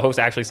Keighley, the host,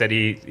 actually said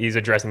he's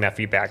addressing that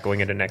feedback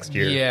going into next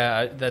year.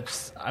 Yeah,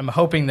 I'm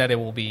hoping that it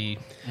will be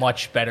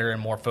much better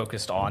and more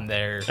focused on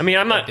their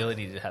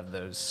ability to have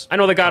those. I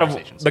know the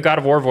God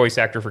of War voice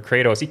actor for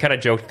Kratos. He kind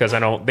of joked because I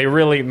know they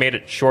really made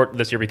it short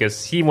this year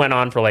because he went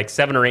on for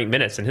 7 or 8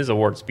 minutes in his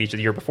award speech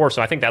the year before.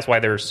 So I think that's why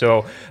they're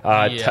so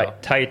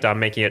tight on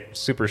making it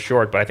super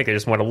short. But I think they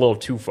just went a little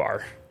too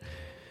far.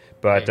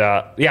 But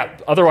yeah,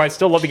 otherwise,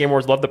 still love the Game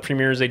Awards, love the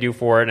premieres they do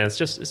for it, and it's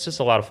just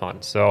a lot of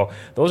fun. So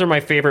those are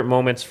my favorite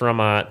moments from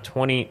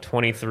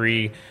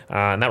 2023,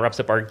 and that wraps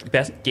up our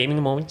best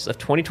gaming moments of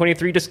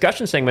 2023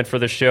 discussion segment for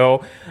the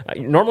show.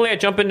 Normally, I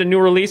jump into new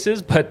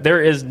releases, but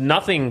there is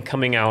nothing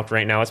coming out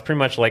right now. It's pretty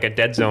much like a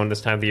dead zone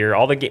this time of the year.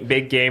 All the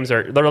big games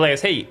they're like,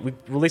 hey, we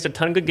released a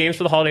ton of good games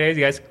for the holidays.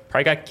 You guys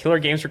probably got killer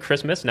games for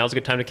Christmas. Now's a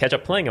good time to catch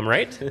up playing them,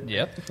 right?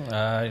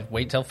 Yep.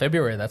 Wait till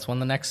February. That's when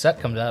the next set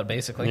comes out,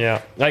 basically.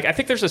 Yeah. Like, I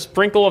think there's a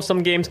sprinkle of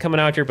some games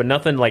coming out here, but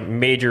nothing like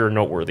major or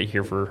noteworthy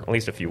here for at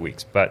least a few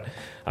weeks. But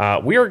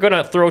we are going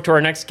to throw to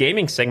our next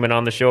gaming segment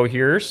on the show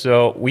here.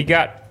 So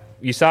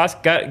you saw us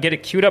get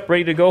it queued up,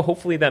 ready to go.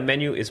 Hopefully that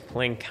menu is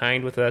playing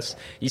kind with us.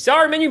 You saw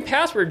our menu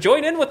password.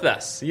 Join in with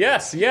us.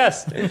 Yes.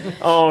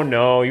 Oh,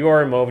 no. You are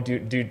removed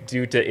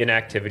due to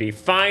inactivity.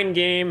 Fine,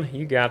 game.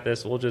 You got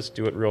this. We'll just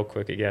do it real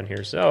quick again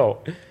here.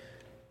 So,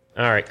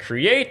 all right.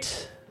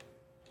 Create.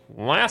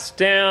 Last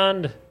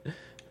stand.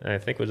 I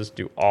think we'll just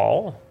do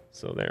all.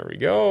 So there we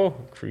go.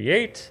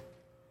 Create.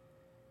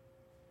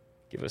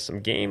 Give us some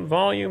game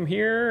volume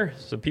here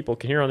so people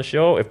can hear on the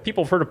show. If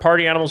people have heard of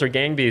Party Animals or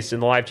Gang Beasts in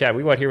the live chat,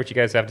 we want to hear what you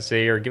guys have to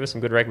say or give us some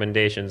good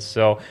recommendations.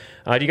 So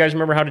do you guys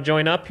remember how to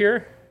join up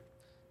here?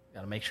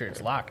 Got to make sure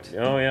it's locked.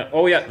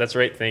 Oh, yeah. That's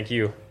right. Thank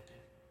you.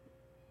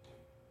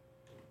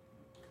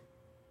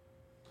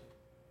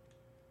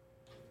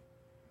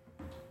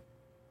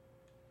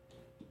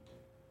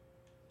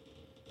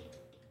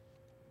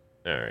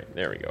 All right.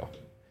 There we go.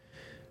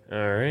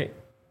 All right.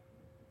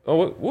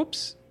 Oh,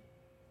 whoops.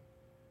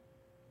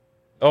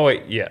 Oh,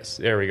 wait, yes.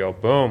 There we go.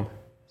 Boom.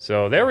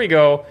 So there we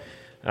go.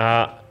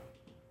 I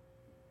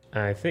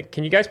think,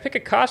 can you guys pick a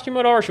costume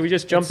at all, or should we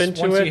just jump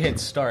into once it? Once you hit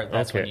start,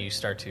 that's Okay. when you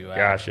start to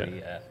Gotcha.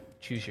 actually,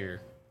 choose your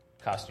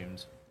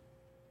costumes.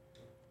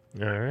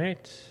 All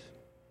right.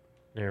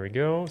 There we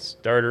go.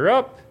 Start her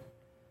up.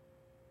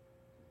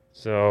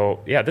 So,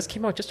 yeah, this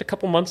came out just a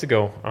couple months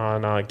ago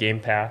on Game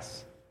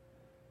Pass.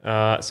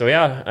 So,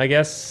 yeah, I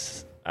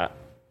guess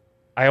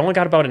I only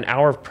got about an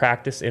hour of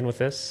practice in with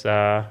this.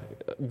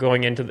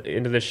 Going into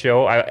this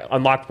show, I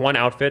unlocked one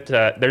outfit.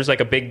 There's like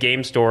a big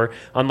game store.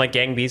 Unlike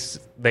Gang Beasts,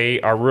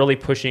 they are really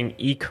pushing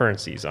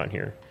e-currencies on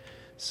here.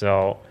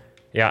 So,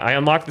 yeah, I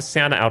unlocked the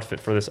Santa outfit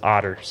for this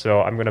otter.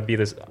 So I'm going to be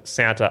this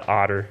Santa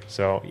otter.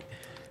 So you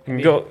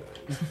can go.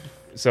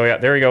 So, yeah,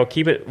 there we go.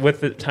 Keep it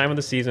with the time of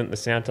the season, the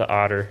Santa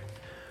otter.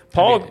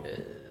 Paul,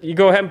 you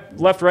go ahead,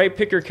 left, right,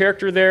 pick your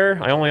character there.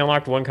 I only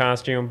unlocked one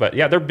costume. But,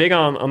 yeah, they're big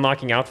on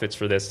unlocking outfits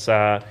for this.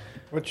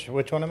 Which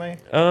one am I?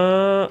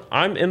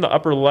 I'm in the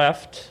upper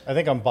left. I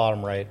think I'm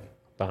bottom right.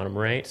 Bottom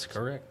right. That's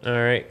correct. All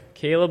right.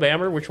 Caleb,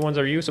 Amber, which ones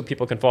are you so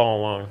people can follow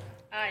along?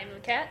 I'm the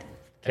cat.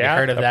 Have you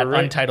heard of that upper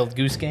right? Untitled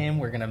Goose Game?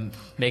 We're going to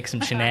make some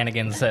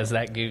shenanigans as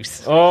that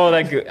goose. Oh,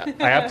 I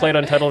have played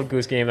Untitled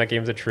Goose Game. That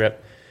game's a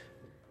trip.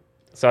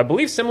 So I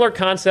believe similar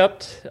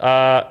concept.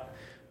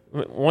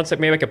 Once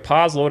maybe I could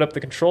pause, load up the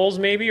controls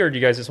maybe, or do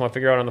you guys just want to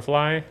figure it out on the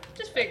fly?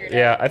 Just figured it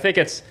Yeah, out. I think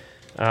it's,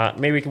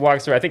 maybe we can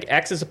walk through. I think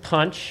X is a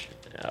punch.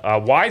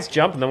 Y is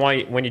jump, and then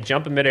when you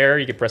jump in midair,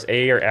 you can press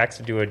A or X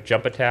to do a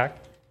jump attack.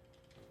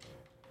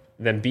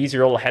 Then B is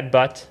your little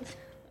headbutt.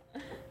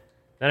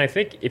 Then I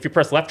think if you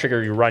press left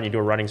trigger, you run. You do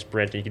a running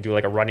sprint, and you can do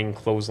like a running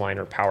clothesline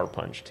or power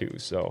punch too.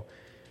 So,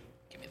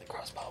 Give me the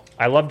crossbow.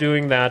 I love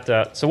doing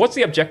that. So, what's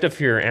the objective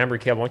here, Amber?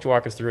 Caleb, why don't you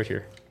walk us through it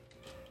here?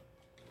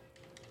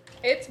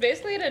 It's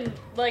basically to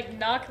like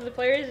knock the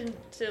players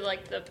into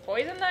like the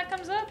poison that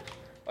comes up,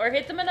 or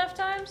hit them enough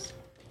times,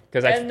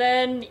 Because and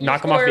then you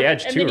knock 'em off score- the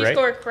edge and too, then you right?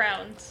 score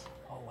crowns.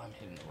 Oh, I'm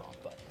hitting the wrong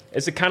button.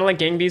 is it kind of like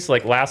Gang Beasts,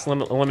 like last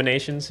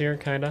eliminations here,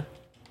 kind of?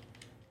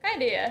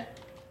 Kinda, yeah.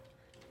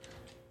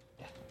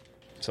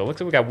 So it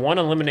looks like we got one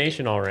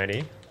elimination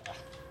already.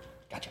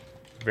 Gotcha.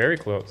 Very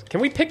close.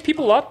 Can we pick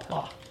people up?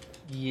 Oh,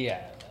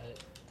 yeah.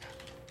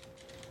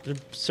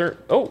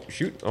 Oh,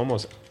 shoot.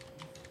 Almost.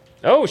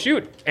 Oh,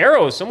 shoot.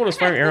 Arrows. Someone was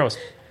firing arrows.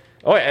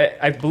 Oh,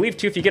 I believe,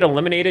 too, if you get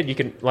eliminated, you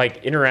can,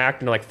 like,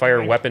 interact and, like,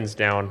 fire weapons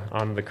down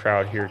on the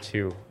crowd here,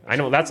 too. I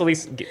know that's at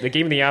least, they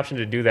gave me the option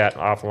to do that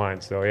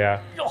offline, so,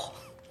 yeah. Oh.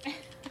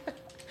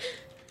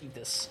 Eat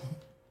this.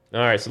 All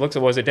right, so it looks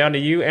like, was it down to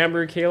you,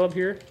 Amber, Caleb,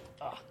 here?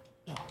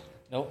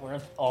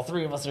 Nope, all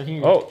three of us are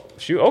here. Oh,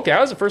 shoot. Okay,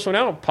 I was the first one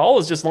out. Paul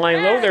was just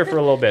lying low there for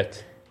a little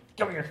bit.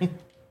 Come here.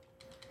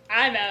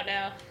 I'm out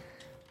now.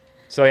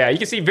 So, yeah, you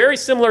can see very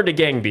similar to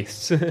Gang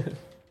Beasts.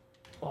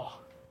 Oh.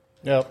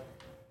 Yep.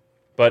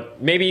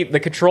 But maybe the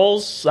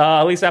controls,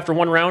 at least after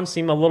one round,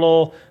 seem a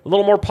little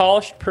more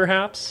polished,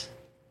 perhaps.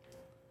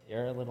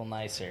 You're a little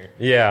nicer.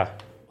 Yeah.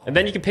 And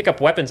then you can pick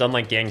up weapons,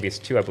 unlike Gang Beasts,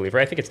 too, I believe,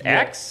 right? I think it's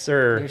X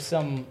or... There's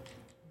some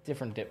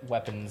different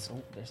weapons. Oh,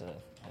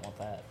 I want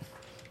that.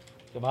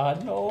 Come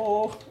on,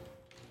 no.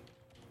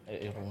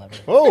 It'll never.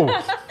 Oh,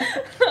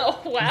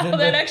 Oh wow,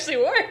 that actually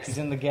works. He's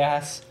in the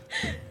gas.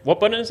 What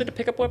button is it to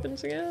pick up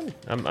weapons again?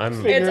 I'm It's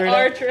Figure it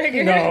R out.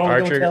 trigger. No. R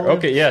don't trigger. tell him.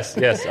 Okay, yes,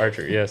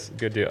 Archer, yes,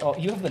 good deal. Oh,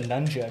 you have the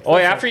nunchuck. Oh,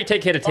 yeah, after you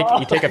take hit,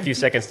 you take a few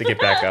seconds to get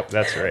back up.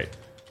 That's right.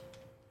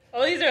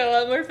 Oh, these are a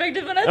lot more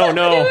effective than I Oh thought they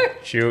no! were.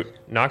 Shoot!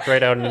 Knocked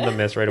right out into the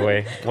mist right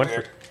away. Went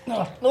for.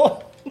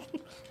 No.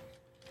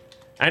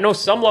 I know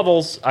some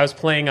levels I was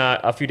playing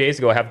a few days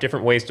ago have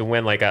different ways to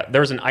win. Like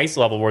there was an ice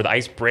level where the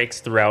ice breaks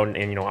throughout,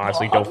 and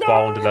obviously you don't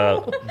fall into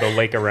the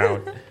lake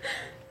around.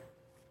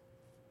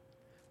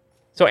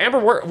 So Amber,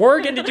 where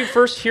again did you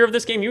first hear of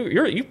this game?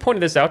 You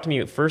pointed this out to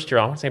me first here.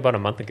 I want to say about a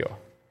month ago.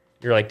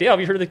 You're like, Dale, have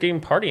you heard of the game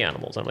Party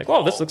Animals? I'm like,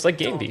 oh, this looks like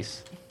Game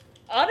Beast.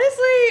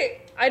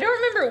 Honestly, I don't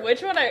remember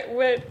which one it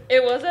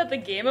was at the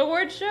Game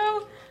Awards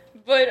show,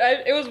 but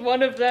it was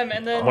one of them.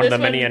 And then One of this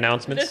the many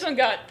announcements? This one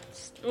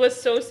was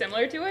so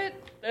similar to it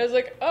that I was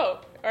like, oh,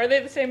 are they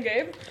the same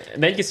game?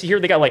 And then you can see here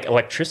they got like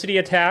electricity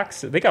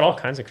attacks. They got all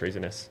kinds of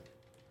craziness.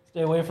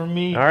 Stay away from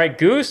me. All right,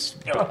 Goose,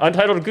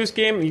 Untitled Goose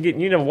Game. You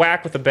need a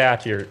whack with a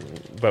bat here.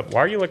 But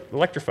why are you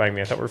electrifying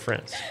me? I thought we were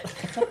friends.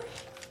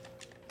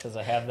 Because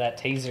I have that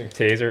taser.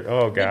 Taser.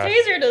 Oh The gosh.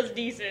 taser does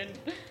decent.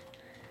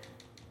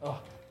 Oh,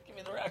 give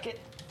me the racket.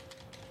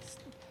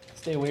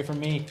 Stay away from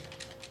me.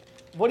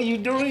 What are you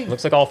doing?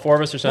 Looks like all four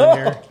of us are sitting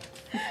here.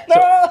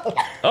 No!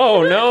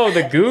 Oh no,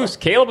 the Goose.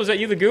 Caleb, was that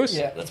you, the Goose?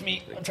 Yeah, that's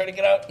me. I'm trying to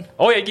get out.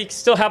 Oh yeah, you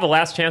still have a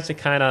last chance to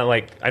kind of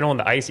I know on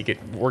the ice you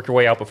could work your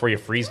way out before you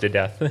freeze to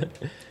death.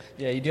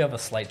 Yeah, you do have a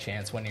slight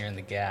chance when you're in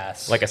the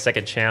gas. Like a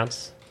second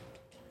chance.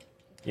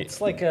 It's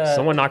like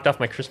Someone knocked off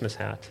my Christmas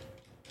hat.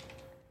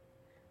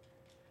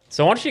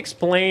 So why don't you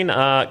explain?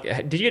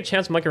 Did you get a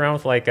chance to muck around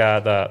with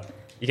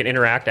you can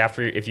interact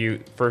after if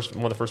you one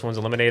of the first ones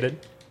eliminated?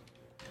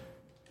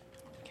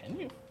 Can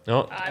you?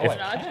 No. I'm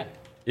not.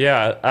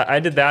 Yeah, I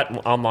did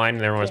that online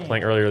and everyone was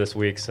playing earlier this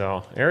week.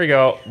 So there we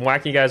go. I'm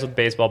whacking you guys with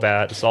baseball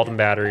bat, assault and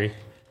battery.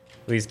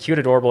 These cute,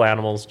 adorable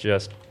animals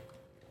just.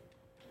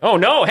 Oh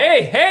no!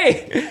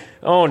 Hey!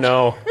 Oh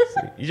no!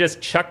 You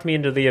just chucked me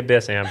into the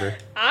abyss, Amber.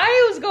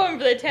 I was going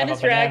for the tennis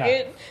banana.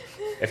 racket.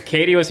 If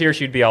Katie was here,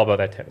 she'd be all about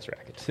that tennis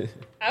racket.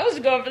 I was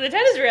going for the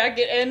tennis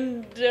racket,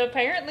 and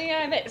apparently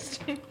I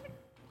missed.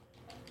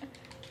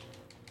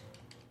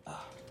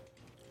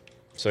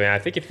 So yeah, I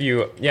think if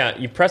you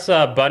press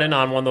a button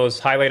on one of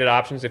those highlighted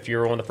options, if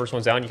you're one of the first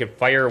ones down, you can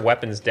fire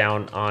weapons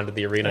down onto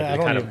the arena. I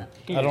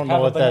to don't know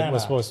what that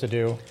was supposed to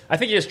do. I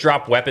think you just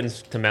drop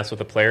weapons to mess with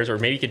the players, or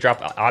maybe you could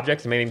drop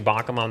objects and maybe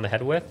bonk them on the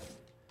head with.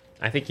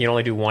 I think you can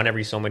only do one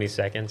every so many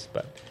seconds,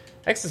 but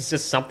I guess it's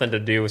just something to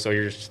do so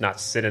you're just not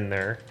sitting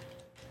there.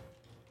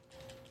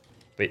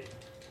 But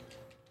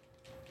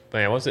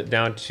yeah, what's it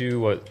down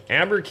to?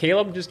 Amber,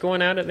 Caleb just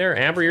going at it there?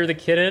 Amber, you're the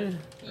kitten?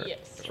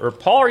 Yes. Or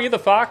Paul, are you the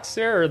fox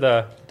there, or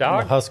the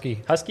dog? The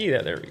husky. Husky,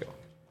 there we go.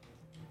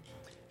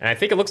 And I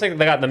think it looks like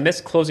they got the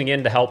mist closing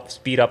in to help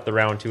speed up the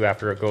round, too,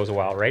 after it goes a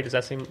while, right? Does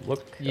that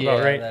look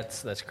about right?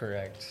 that's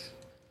correct.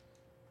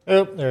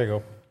 Oh, there you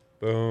go.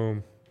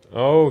 Boom.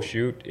 Oh,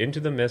 shoot. Into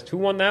the mist. Who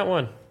won that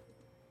one?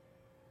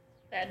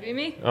 That'd be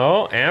me.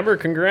 Oh, Amber,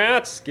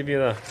 congrats. Give you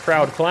the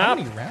crowd How clap.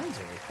 many rounds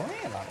are we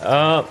playing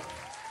on this?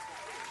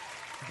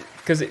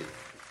 Because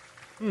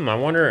I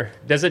wonder,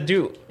 does it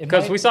do...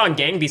 Because we saw in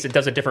Gang Beasts it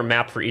does a different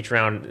map for each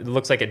round. It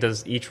looks like it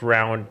does each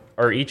round,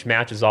 or each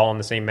match is all on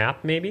the same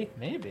map, maybe?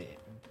 Maybe.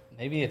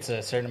 Maybe it's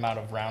a certain amount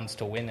of rounds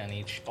to win on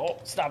each. Oh,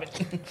 stop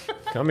it.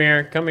 Come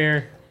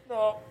here.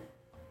 No.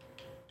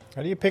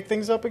 How do you pick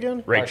things up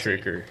again? Right RC.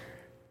 trigger.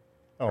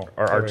 Oh,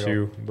 Or there we go.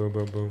 R2. Boom,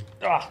 boom, boom.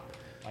 Ah,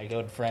 my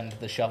good friend,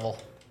 the shovel.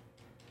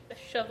 The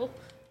shovel.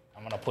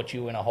 I'm going to put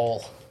you in a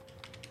hole.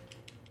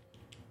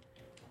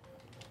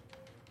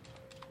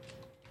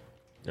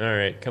 All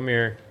right, come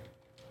here.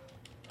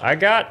 I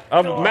got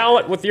a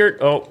mallet with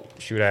your... Oh,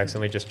 shoot, I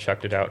accidentally just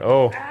chucked it out.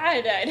 Oh,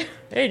 I died.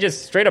 hey,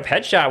 just straight up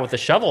headshot with the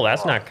shovel.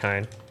 That's not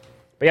kind.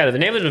 But yeah, the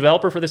name of the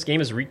developer for this game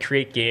is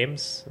Recreate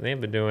Games. They've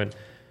been doing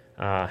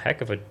a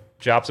heck of a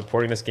job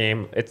supporting this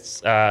game.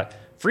 It's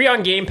free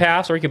on Game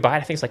Pass, or you could buy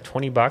it. I think it's like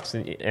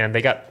 $20, and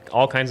they got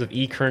all kinds of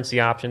e-currency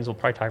options. We'll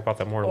probably talk about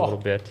that more in a little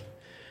bit.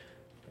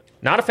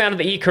 Not a fan of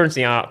the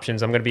e-currency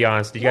options, I'm going to be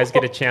honest. Did you guys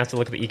get a chance to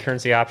look at the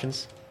e-currency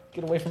options?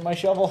 Get away from my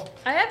shovel.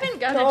 I haven't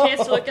gotten a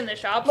chance to look in the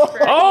shops for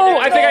Oh, either.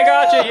 I think I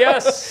got you.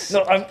 Yes.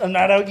 No, I'm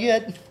not out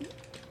yet.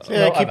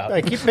 Yeah, No, I'm out.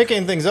 I keep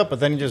picking things up, but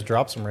then he just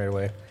drops them right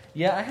away.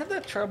 Yeah, I had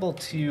that trouble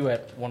too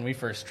when we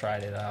first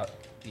tried it out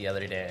the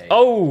other day.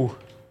 Oh,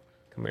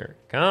 come here.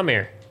 Come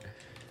here.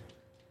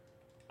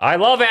 I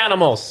love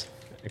animals.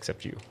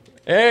 Except you.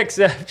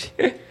 Except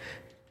you.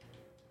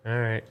 All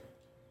right.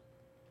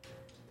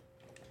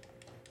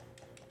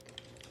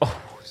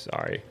 Oh,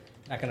 sorry.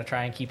 Not going to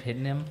try and keep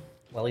hitting him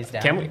while he's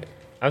down. Can we?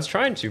 I was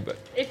trying to, but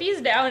If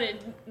he's down,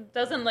 it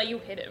doesn't let you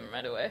hit him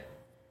right away.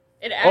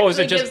 It Oh, is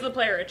actually it just- gives the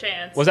player a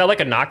chance. was that like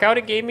a knockout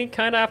it gave me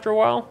kind of after a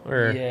while?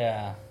 Or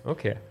Yeah.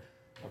 okay.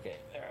 Okay,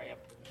 there I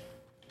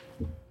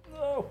am.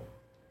 No.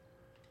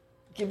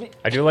 Give me.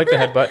 I do like the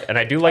headbutt, and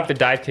I do like the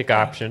dive kick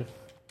option.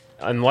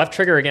 And left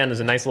trigger again is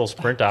a nice little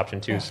sprint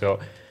option too. So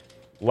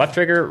left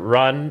trigger,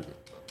 run,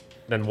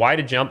 then Y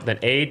to jump, then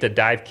A to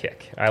dive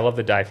kick. I love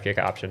the dive kick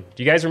option.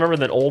 Do you guys remember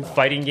that old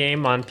fighting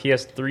game on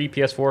PS3,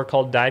 PS4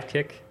 called Dive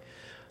Kick?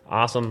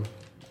 Awesome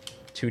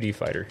 2D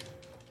fighter.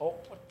 Oh,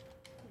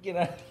 get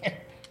out of here.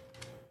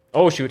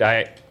 Oh shoot,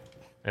 I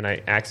And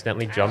I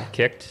accidentally jump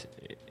kicked.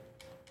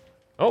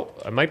 Oh,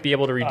 I might be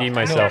able to redeem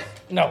myself.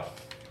 No.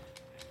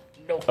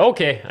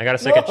 Okay, I got a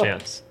second No.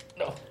 chance.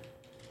 No.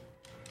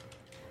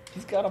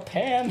 He's got a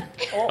pan.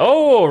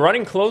 Oh,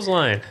 running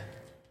clothesline.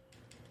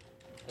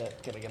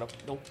 Can I get up?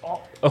 No.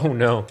 Oh, Oh,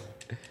 no.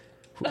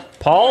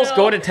 Paul's No.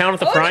 going to town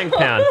with a frying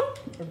pan.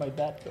 where'd my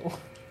bat go?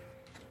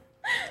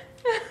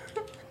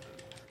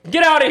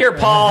 Get out of here,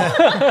 Paul.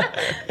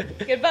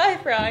 Goodbye,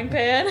 frying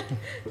pan.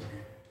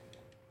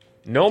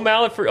 No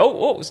mallet for...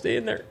 Oh, stay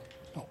in there.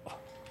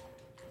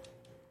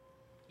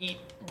 Eat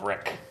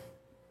brick.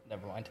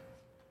 Never mind.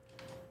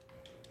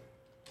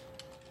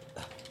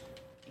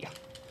 Yeah.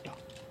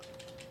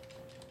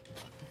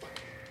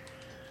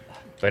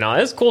 But now,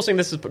 this is cool thing.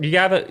 This is... You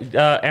have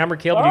a... Amber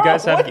Caleb, you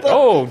guys have... what the-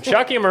 Oh,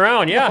 chucking him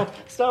around, yeah.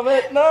 Stop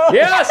it! No.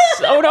 Yes!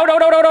 Oh, no.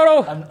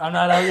 I'm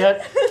not out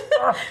yet.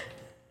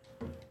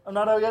 I'm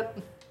not out yet.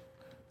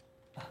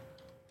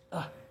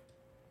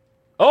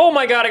 Oh,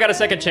 my God, I got a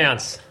second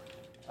chance.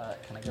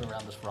 Can I get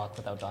around this rock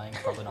without dying?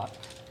 Probably not.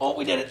 Oh,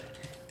 we did it.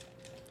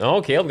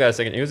 Oh, Caleb got a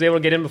second. He was able to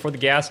get in before the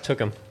gas took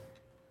him.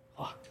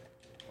 Oh,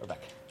 we're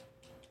back.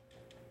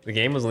 The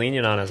game was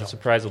lenient on us. I'm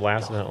surprised it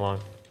lasted that long.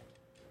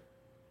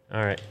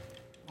 All right.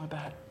 My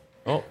bad.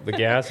 Oh, the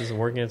gas isn't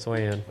working its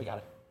way in. We got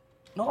it.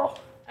 No.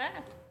 Ah,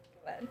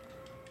 glad.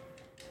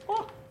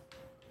 Oh.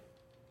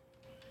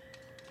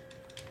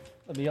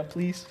 Let me up,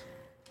 please.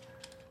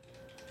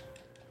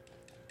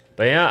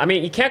 But yeah, I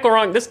mean, you can't go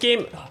wrong. This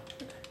game,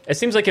 it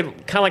seems like it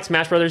kind of like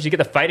Smash Brothers. You get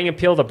the fighting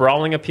appeal, the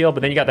brawling appeal,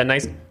 but then you got the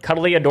nice,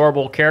 cuddly,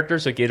 adorable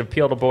characters. So you get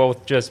appeal to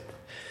both just,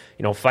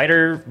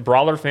 fighter,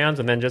 brawler fans,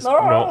 and then just,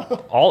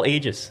 all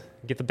ages.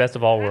 You get the best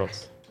of all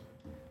worlds.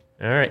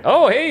 All right.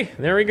 Oh, hey,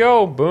 there we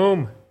go.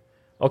 Boom.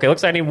 Okay,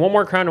 looks like I need one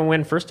more crown to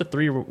win. First to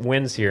 3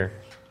 wins here.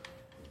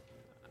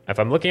 If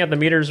I'm looking at the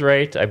meters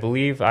right, I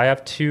believe I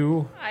have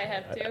 2. I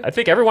have to. I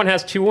think everyone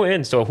has 2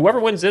 wins. So whoever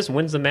wins this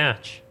wins the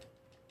match.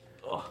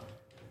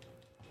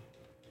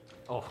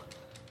 Oh,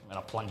 I'm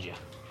gonna plunge you.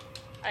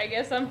 I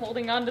guess I'm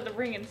holding on to the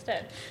ring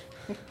instead.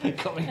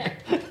 Come here.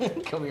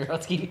 Come here,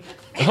 Husky.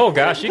 Oh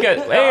gosh, you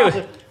guys,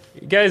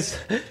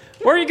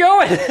 where are you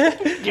going?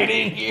 Get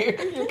in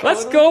here.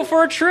 Let's go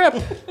for a trip.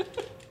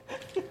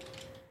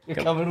 You're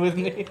coming with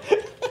me.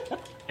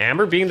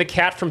 Amber being the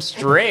cat from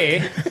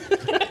Stray.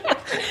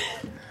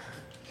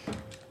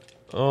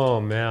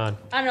 Oh man,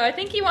 I don't know. I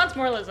think he wants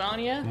more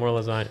lasagna. more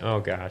lasagna. Oh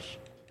gosh,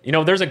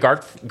 there's a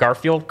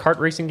Garfield kart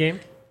racing game.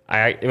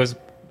 It was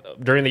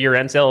during the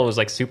year-end sale. It was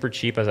like super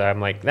cheap. As I'm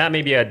like, that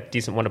may be a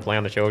decent one to play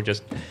on the show.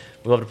 Just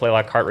we love to play a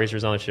lot of kart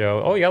racers on the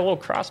show. Oh, you got a little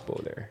crossbow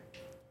there.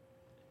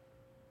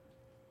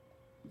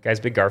 You guys,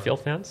 big Garfield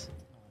fans?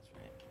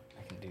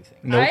 I can do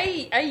things.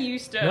 Nope. I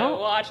used to No.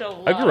 watch a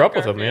lot. I grew up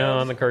with of them, yeah,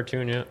 Garfields. on the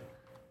cartoon, yeah.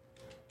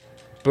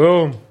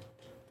 Boom.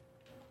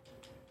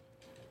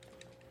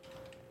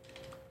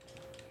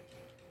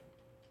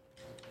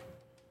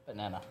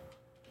 Banana.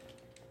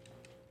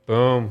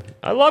 Boom.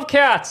 I love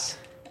cats.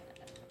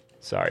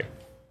 Sorry.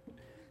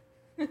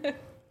 All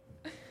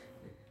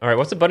right,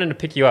 what's the button to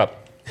pick you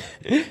up?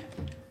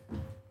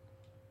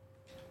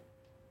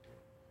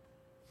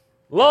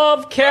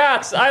 Love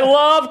cats. I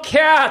love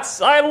cats.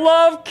 I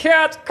love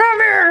cats. Come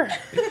here.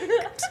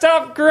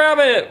 Stop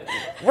grabbing it.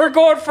 We're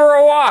going for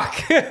a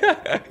walk.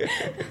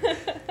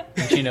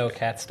 Don't you know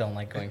cats don't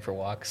like going for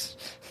walks?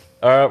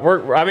 I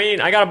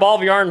got a ball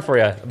of yarn for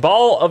you.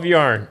 Ball of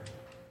yarn.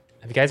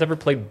 Have you guys ever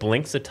played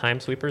Blinks the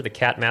Time Sweeper, the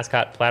cat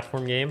mascot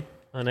platform game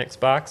on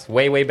Xbox?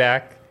 Way, way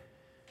back.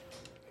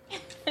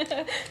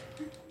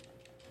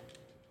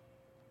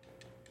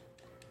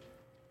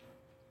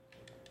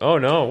 Oh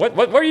no! What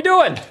are you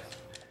doing?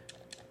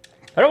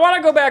 I don't want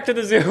to go back to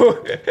the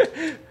zoo.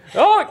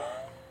 Oh,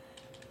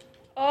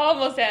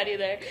 Almost had you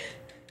there.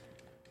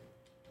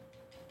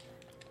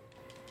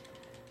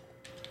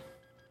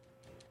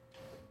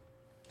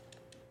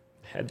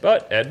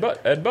 headbutt,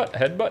 headbutt, headbutt,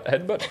 headbutt,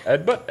 headbutt,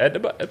 headbutt,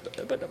 headbutt,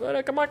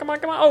 headbutt.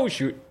 Come on! Oh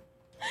shoot!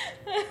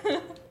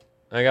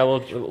 I got a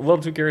little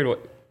too carried away.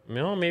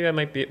 No, maybe I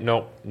might be.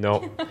 No.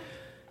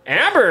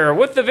 Amber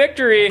with the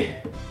victory.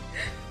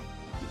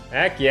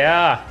 Heck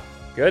yeah!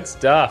 Good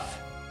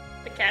stuff.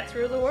 The cats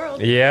rule the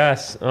world.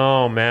 Yes.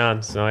 Oh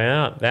man. So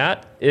yeah,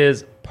 that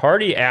is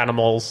Party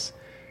Animals.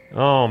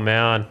 Oh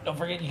man. Don't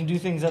forget you can do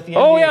things at the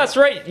end. Oh yeah, that's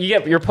right.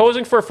 You're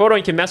posing for a photo.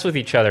 And you can mess with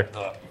each other.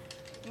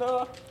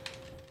 No.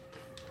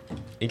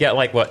 You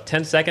got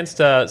 10 seconds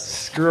to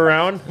screw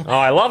around. Oh,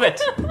 I love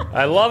it.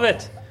 I love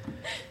it.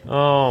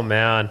 Oh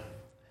man.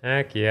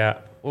 Heck yeah.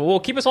 Well, we'll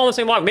keep us all in the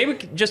same log. Maybe we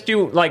could just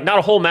do not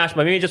a whole match,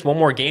 but maybe just one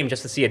more game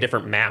just to see a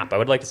different map. I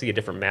would like to see a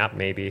different map,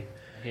 maybe.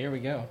 Here we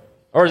go.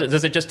 Or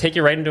does it just take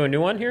you right into a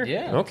new one here?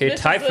 Yeah. Okay, This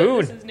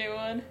Typhoon. This is new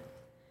one.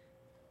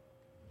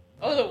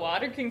 Oh, the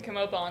water can come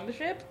up on the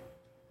ship?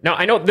 Now,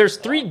 I know there's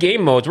 3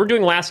 game modes. We're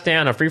doing Last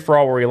Stand, a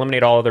free-for-all where we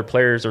eliminate all other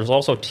players. There's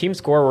also Team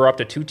Score where up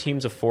to 2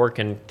 teams of 4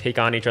 can take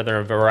on each other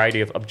in a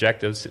variety of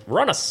objectives.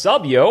 We're on a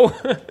sub, yo.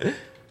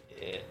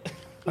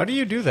 How do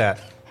you do that?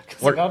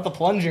 I got the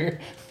plunger.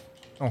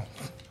 Oh,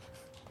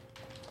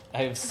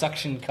 I have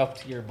suction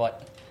cupped your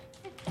butt.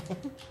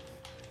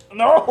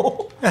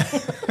 No.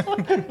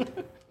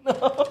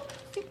 No.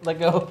 Let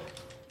go.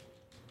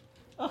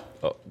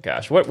 Oh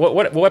gosh, what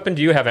weapon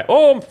do you have?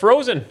 Oh, I'm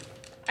frozen.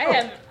 I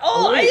have.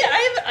 Oh, I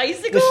have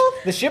icicle.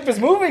 The ship is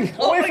moving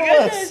Oh away my from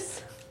goodness.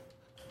 us.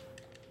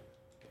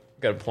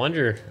 Got a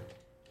plunger.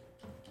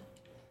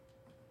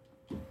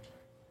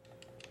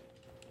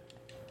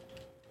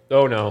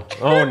 Oh no!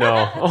 Oh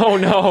no! Oh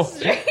no!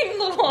 Straight in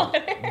the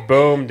water.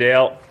 Boom,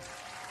 Dale.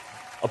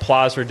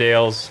 Applause for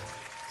Dale's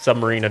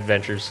submarine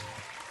adventures.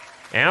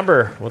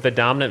 Amber with a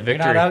dominant You're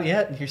victory. not out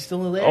yet. You're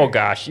still there. Oh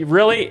gosh, you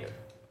really?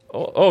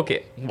 Oh,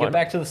 okay. Get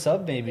back to the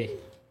sub, maybe.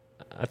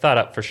 I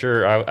thought for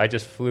sure I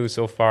just flew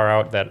so far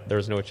out that there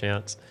was no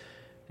chance.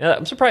 Yeah,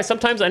 I'm surprised.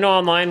 Sometimes I know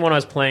online when I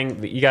was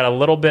playing, you got a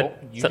little bit.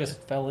 You just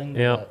fell in.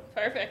 Yeah.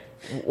 Perfect.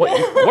 What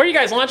are you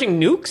guys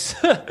launching nukes?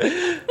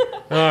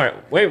 All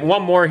right, wait,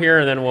 one more here,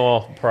 and then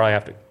we'll probably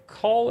have to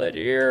call it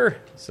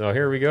here. So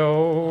here we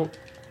go.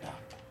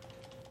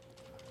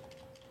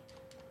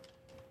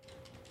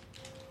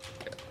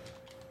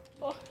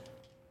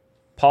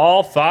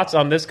 Paul, thoughts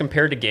on this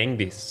compared to Gang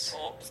Beasts?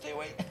 Oh, stay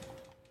away.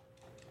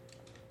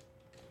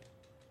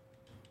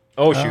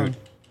 Oh shoot,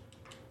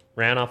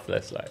 ran off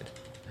this side.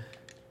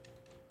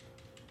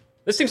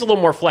 This seems a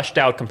little more fleshed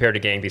out compared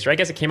to Gang Beasts, right? I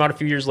guess it came out a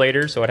few years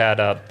later, so it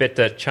had a bit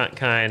to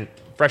kind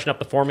freshen up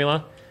the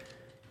formula.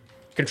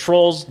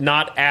 Controls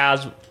not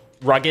as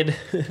rugged.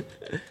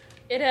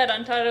 It had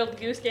Untitled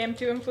Goose Game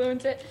to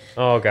influence it.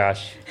 Oh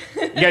gosh,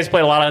 you guys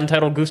played a lot of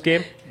Untitled Goose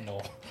Game.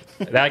 No.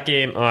 That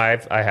game, I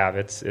have.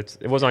 It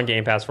was on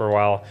Game Pass for a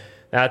while.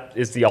 That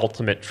is the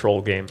ultimate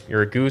troll game.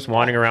 You're a goose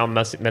wandering around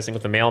messing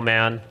with the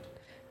mailman.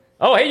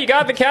 Oh, hey, you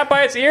got the cat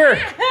by its ear.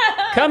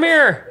 Come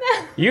here.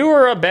 You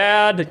were a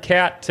bad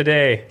cat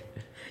today.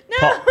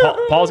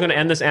 No. Paul's going to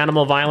end this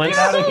animal violence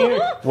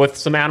with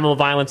some animal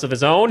violence of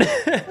his own.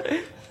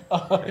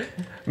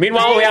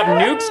 Meanwhile, we have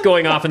nukes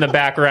going off in the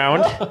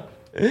background.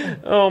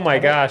 Oh my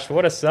gosh,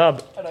 what a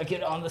sub. How do I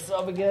get on the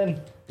sub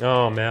again?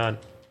 Oh man.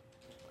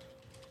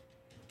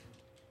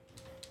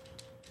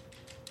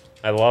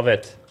 I love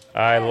it.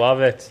 I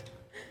love it.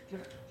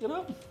 Get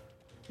up.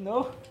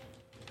 No.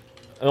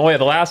 Oh yeah,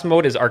 the last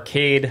mode is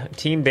arcade,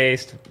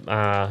 team-based,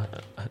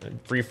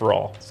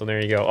 free-for-all. So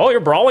there you go. Oh, you're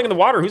brawling in the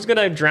water. Who's going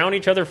to drown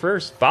each other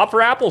first? Bob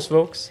for apples,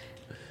 folks.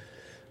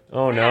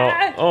 Oh,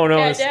 no. Oh, no.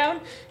 Cat down.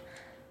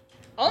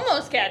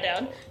 Almost cat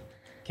down.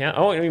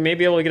 We may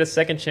be able to get a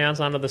second chance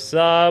onto the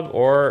sub,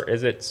 or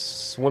is it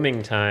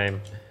swimming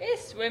time?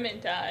 It's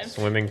swimming time.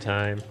 Swimming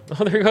time.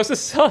 Oh, there goes the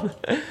sub.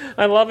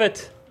 I love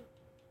it.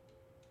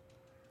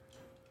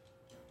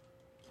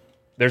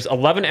 There's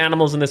 11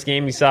 animals in this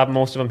game. You saw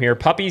most of them here.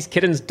 Puppies,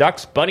 kittens,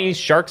 ducks, bunnies,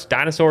 sharks,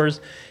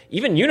 dinosaurs,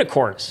 even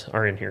unicorns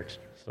are in here.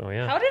 So,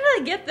 yeah. How did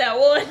I get that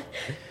one?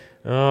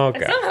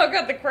 Okay. I somehow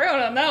got the crown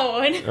on that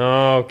one.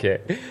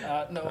 Okay.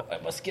 No, I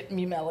must get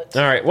me mallet.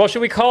 All right. Well,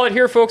 should we call it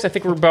here, folks? I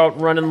think we're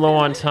about running low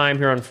on time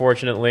here,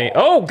 unfortunately.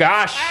 Oh,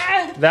 gosh.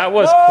 That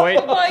was quite...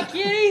 Come on,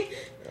 kitty.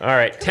 All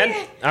right.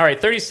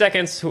 30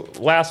 seconds.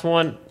 Last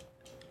one.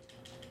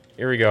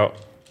 Here we go.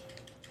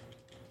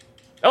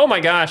 Oh,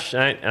 my gosh.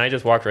 I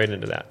just walked right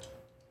into that.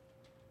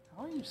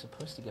 How are you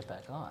supposed to get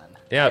back on?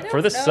 Yeah,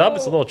 for the sub,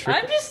 it's a little tricky.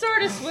 I'm just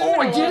sort of swimming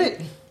Oh, I along. did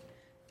it!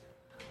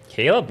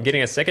 Caleb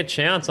getting a second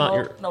chance on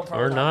your... No problem.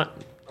 Or not.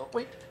 Oh,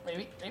 wait,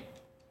 maybe.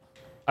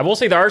 I will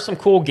say there are some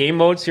cool game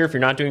modes here if you're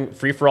not doing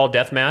free-for-all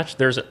deathmatch.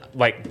 There's,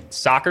 like,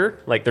 soccer.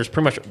 Like, there's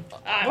pretty much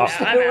I'm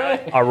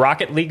out. a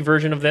Rocket League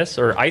version of this.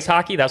 Or ice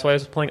hockey. That's why I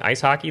was playing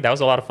ice hockey. That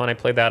was a lot of fun. I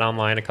played that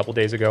online a couple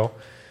days ago.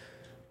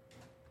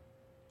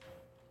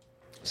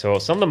 So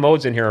some of the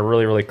modes in here are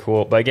really, really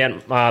cool. But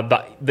again,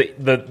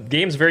 the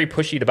game's very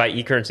pushy to buy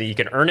e-currency. You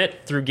can earn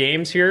it through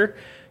games here,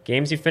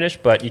 games you finish,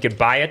 but you could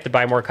buy it to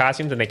buy more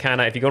costumes. And they kind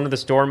of, if you go into the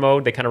store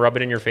mode, they kind of rub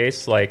it in your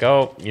face. Like,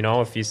 oh, you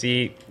know, if you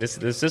see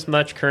this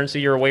much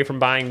currency, you're away from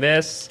buying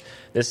this.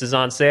 This is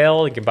on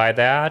sale. You can buy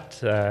that.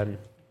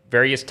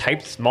 Various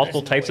types,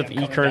 multiple types of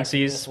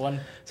e-currencies.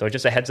 So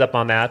just a heads up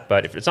on that.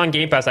 But if it's on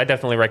Game Pass, I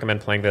definitely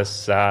recommend playing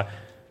this.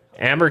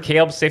 Amber,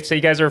 Caleb, safe to say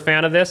you guys are a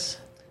fan of this?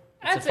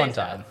 It's a fun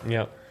time.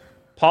 Yep.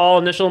 Paul,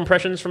 initial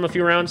impressions from a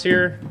few rounds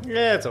here?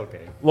 Yeah, it's okay.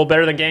 A little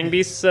better than Gang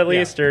Beasts, at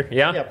least? Or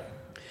yeah? Yep.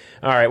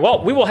 All right.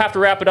 Well, we will have to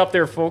wrap it up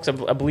there, folks. I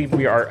believe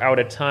we are out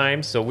of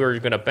time, so we're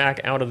going to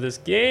back out of this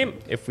game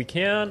if we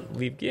can.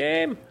 Leave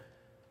game.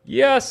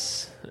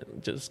 Yes.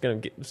 Just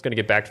going to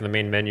get back to the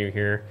main menu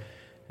here,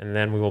 and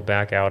then we will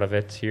back out of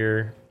it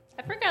here.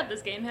 I forgot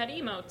this game had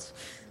emotes.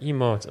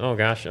 Emotes. Oh,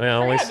 gosh. I I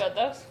always... forgot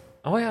about those.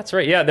 Oh, yeah, that's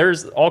right. Yeah,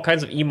 there's all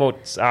kinds of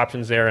emotes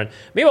options there. And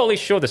maybe I'll at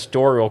least show the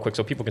store real quick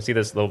so people can see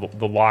this, the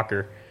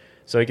locker.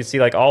 So you can see,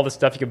 like, all the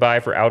stuff you can buy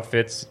for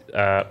outfits.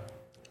 I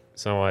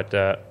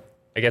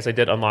guess I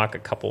did unlock a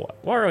couple.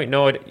 Well, wait,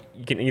 no,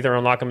 you can either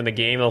unlock them in the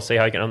game. They'll say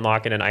how you can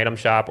unlock in an item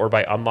shop or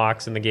by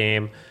unlocks in the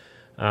game.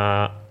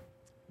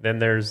 Then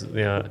there's,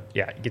 you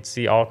can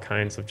see all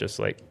kinds of just,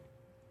 like,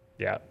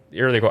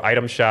 here they go,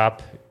 item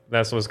shop.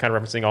 That's what was kind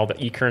of referencing all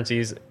the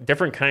e-currencies,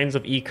 different kinds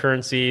of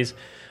e-currencies.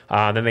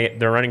 Then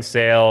they're running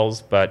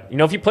sales, but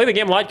if you play the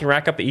game a lot, you can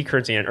rack up the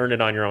e-currency and earn it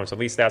on your own. So at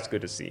least that's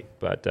good to see.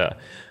 But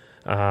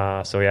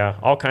So yeah,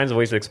 all kinds of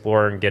ways to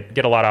explore and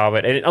get a lot out of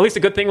it. And at least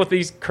the good thing with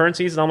these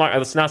currencies,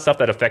 it's not stuff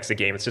that affects the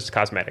game. It's just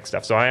cosmetic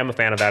stuff. So I am a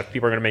fan of that. If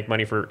people are going to make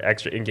money for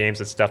extra in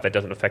games, it's stuff that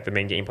doesn't affect the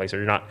main gameplay.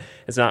 So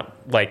it's not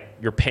like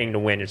you're paying to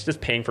win. It's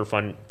just paying for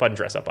fun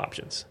dress up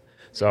options.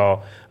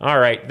 So all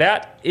right,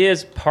 that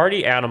is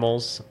Party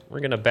Animals.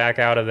 We're going to back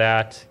out of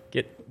that.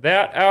 Get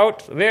that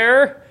out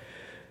there.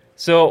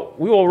 So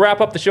we will wrap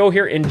up the show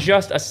here in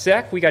just a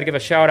sec. We got to give a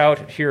shout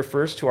out here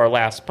first to our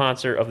last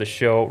sponsor of the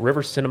show,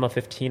 River Cinema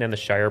 15 and the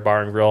Shire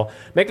Bar and Grill.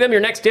 Make them your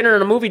next dinner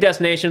and a movie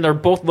destination. They're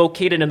both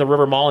located in the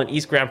River Mall in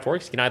East Grand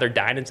Forks. You can either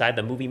dine inside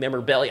the movie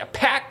memorabilia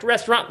packed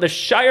restaurant in the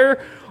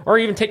Shire, or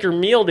even take your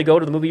meal to go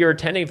to the movie you're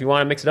attending if you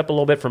want to mix it up a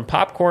little bit from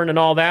popcorn and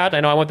all that. I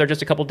know I went there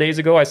just a couple days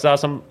ago. I saw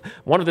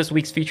one of this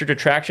week's featured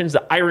attractions,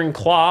 the Iron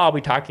Claw. I'll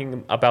be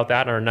talking about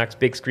that on our next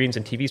Big Screens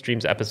and TV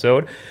Streams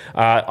episode.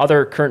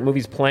 Other current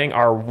movies playing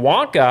are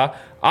Wonka,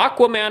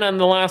 Aquaman and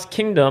the Last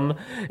Kingdom,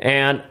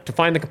 and to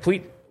find the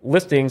complete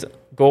listings,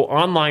 go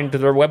online to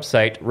their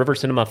website,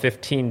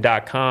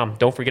 rivercinema15.com.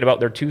 Don't forget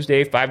about their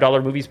Tuesday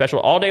 $5 movie special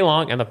all day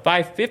long and the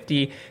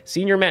 $5.50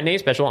 senior matinee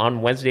special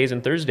on Wednesdays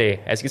and Thursday.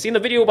 As you can see in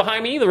the video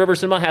behind me, the River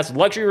Cinema has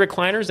luxury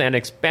recliners and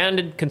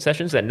expanded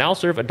concessions that now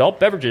serve adult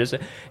beverages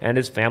and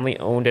is family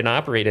owned and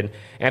operated.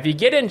 And if you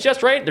get in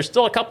just right, there's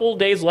still a couple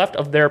days left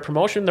of their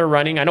promotion they're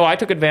running. I know I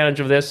took advantage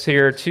of this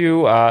here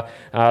too,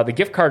 the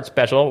gift card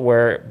special,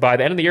 where by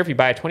the end of the year, if you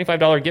buy a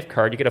 $25 gift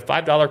card, you get a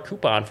 $5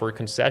 coupon for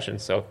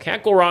concessions. So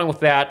can't go wrong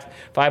with that.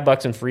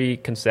 $5 in free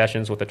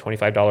concessions with a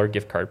 $25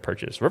 gift card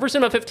purchase. River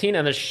Cinema 15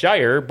 and the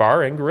Shire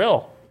Bar and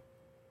Grill.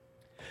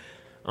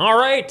 All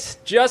right,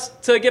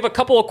 just to give a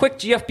couple of quick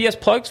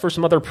GFBS plugs for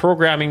some other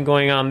programming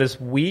going on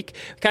this week.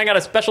 We kind of got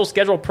a special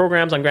schedule of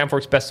programs on Grand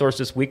Forks Best Source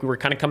this week. We were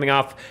kind of coming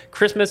off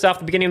Christmas off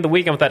the beginning of the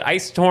week, and with that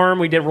ice storm,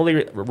 we didn't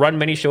really run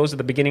many shows at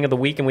the beginning of the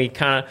week, and we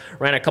kind of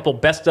ran a couple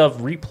best of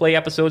replay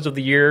episodes of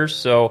the year.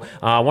 So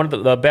one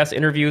of the best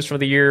interviews for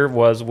the year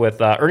was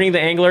with Ernie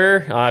the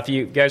Angler. If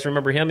you guys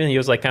remember him, he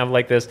was like kind of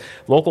like this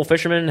local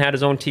fisherman, had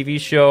his own TV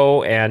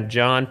show, and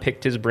John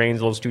picked his brains.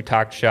 Those two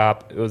talked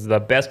shop. It was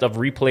the best of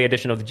replay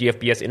edition of the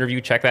GFBS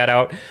interview. Check that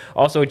out.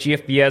 Also,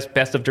 GFBS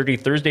Best of Dirty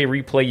Thursday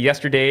replay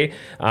yesterday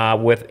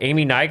with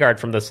Amy Nygaard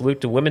from the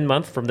Salute to Women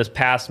Month from this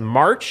past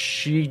March.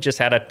 She just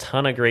had a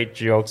ton of great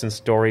jokes and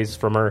stories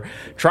from her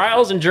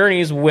trials and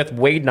journeys with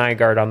Wade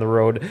Nygaard on the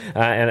road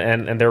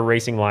and their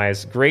racing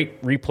lives.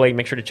 Great replay.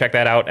 Make sure to check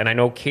that out. And I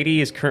know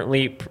Katie is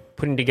currently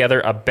putting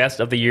together a Best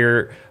of the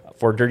Year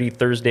for Dirty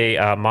Thursday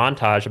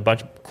montage, a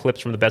bunch of clips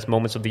from the best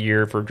moments of the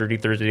year for Dirty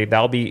Thursday.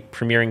 That'll be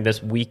premiering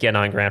this weekend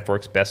on Grand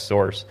Forks Best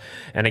Source.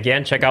 And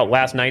again, check out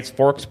last night's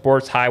Fork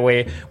Sports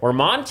Highway, where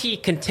Monty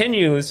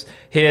continues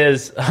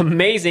his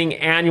amazing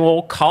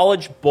annual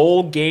College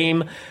Bowl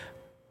game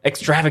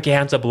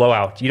extravaganza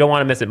blowout. You don't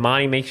want to miss it.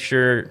 Monty makes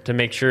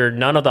sure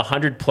none of the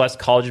 100+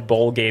 College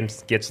Bowl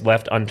games gets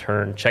left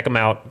unturned. Check them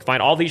out.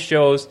 Find all these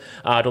shows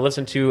to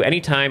listen to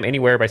anytime,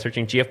 anywhere by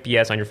searching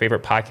GFBS on your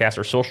favorite podcast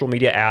or social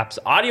media apps,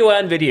 audio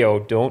and video.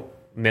 Don't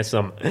miss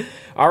them.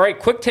 All right,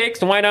 quick takes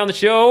to wind down the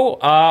show.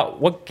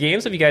 What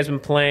games have you guys been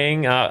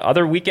playing?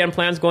 Other weekend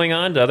plans going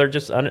on? Other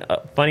just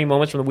funny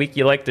moments from the week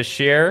you like to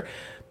share?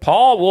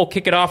 Paul, we'll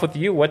kick it off with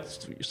you.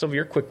 What's some of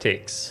your quick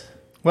takes?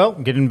 Well,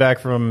 getting back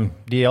from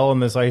DL in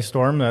this ice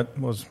storm, that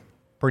was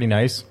pretty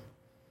nice.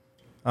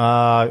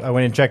 I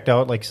went and checked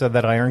out, like you said,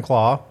 that Iron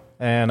Claw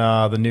and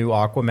the new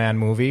Aquaman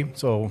movie.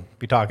 So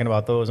be talking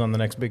about those on the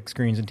next Big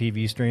Screens and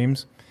TV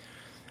Streams.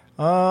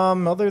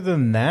 Other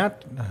than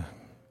that,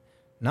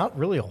 not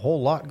really a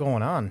whole lot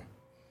going on.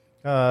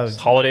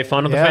 Holiday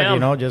fun with the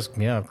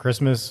fam.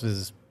 Christmas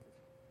is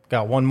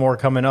got one more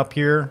coming up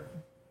here.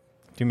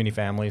 Too many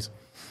families.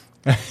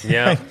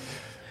 Yeah.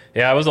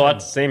 Yeah, it was a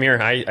lot. Same here.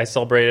 I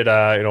celebrated,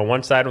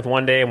 one side with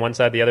one day and one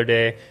side the other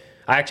day.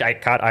 I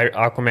caught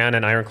Aquaman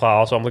and Iron Claw.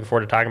 Also, I'm looking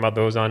forward to talking about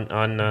those on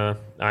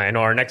I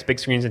know our next Big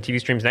Screens and TV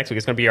Streams next week.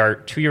 It's going to be our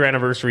 2-year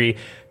anniversary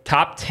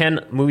top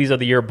 10 movies of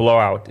the year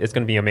blowout. It's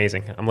going to be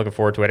amazing. I'm looking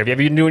forward to it. Have you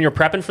been doing your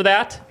prepping for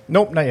that?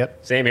 Nope, not yet.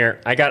 Same here.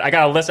 I got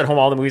a list at home,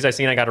 all the movies I've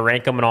seen. I got to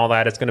rank them and all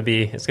that. It's going to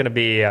be.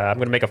 I'm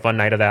going to make a fun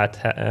night of that.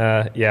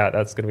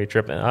 That's going to be a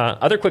trip.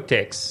 Other quick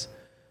takes.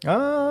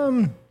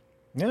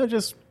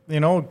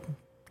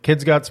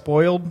 Kids got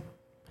spoiled.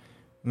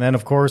 And then,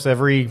 of course,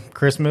 every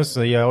Christmas,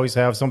 you always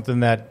have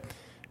something that,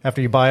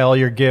 after you buy all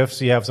your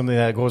gifts, you have something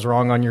that goes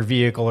wrong on your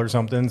vehicle or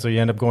something, so you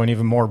end up going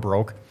even more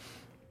broke.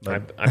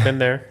 I've been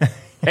there.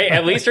 Hey,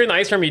 at least during the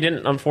ice storm, you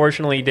didn't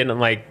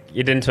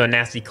get into a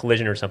nasty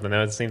collision or something.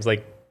 That seems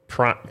like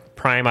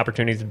prime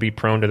opportunities to be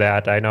prone to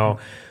that. I know.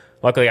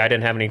 Luckily, I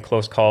didn't have any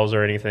close calls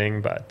or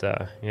anything, but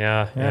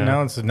yeah.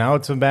 Now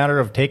it's a matter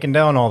of taking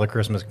down all the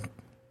Christmas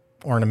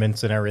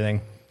ornaments and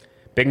everything.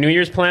 Big New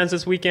Year's plans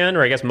this weekend,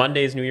 or I guess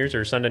Monday's New Year's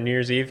or Sunday New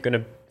Year's Eve.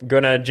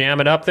 Gonna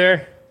jam it up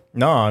there?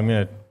 No, I'm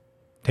gonna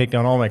take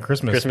down all my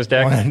Christmas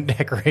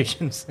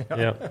decorations.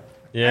 Yeah.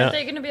 Aren't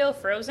they gonna be all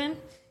frozen?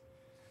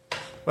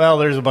 Well,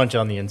 there's a bunch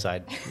on the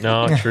inside.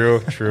 No, true.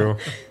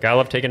 Gotta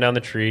love taking down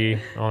the tree,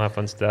 all that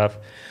fun stuff.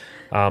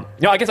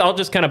 I guess I'll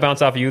just kind of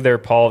bounce off you there,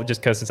 Paul,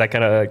 just because since I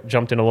kind of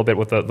jumped in a little bit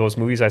with those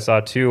movies I saw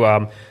too.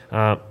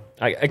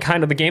 I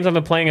kind of the games I've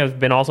been playing have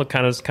been also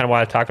kind of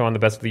why I talked about on the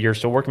best of the year.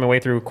 So working my way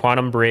through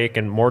Quantum Break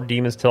and more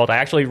Demon's Tilt. I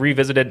actually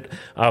revisited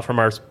from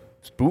our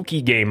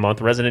spooky game month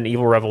Resident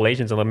Evil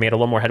Revelations, and I made a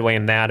little more headway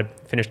in that. I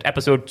finished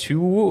episode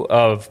 2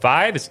 of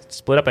 5. It's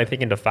split up, I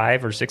think, into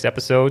 5 or 6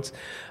 episodes.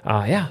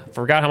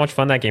 Forgot how much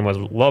fun that game was.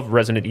 Love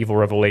Resident Evil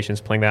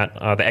Revelations, playing that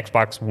the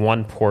Xbox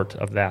One port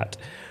of that.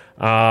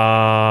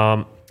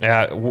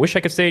 Wish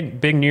I could say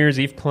big New Year's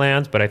Eve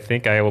plans, but I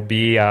think I will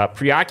be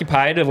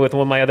preoccupied with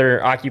one of my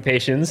other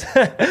occupations.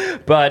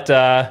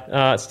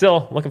 But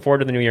still looking forward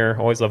to the new year.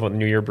 Always love what the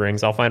new year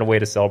brings. I'll find a way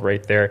to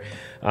celebrate there.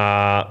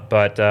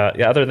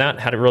 Other than that,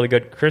 had a really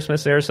good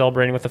Christmas there,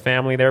 celebrating with the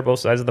family there, both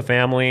sides of the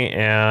family.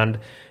 And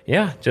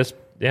just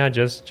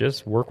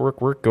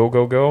work,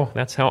 go.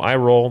 That's how I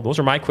roll. Those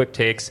are my quick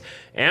takes.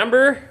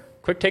 Amber,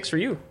 quick takes for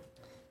you.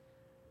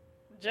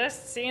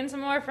 Just seeing some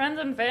more friends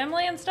and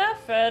family and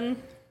stuff, and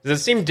does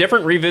it seem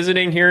different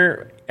revisiting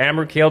here,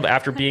 Amber, Caleb,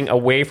 after being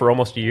away for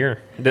almost a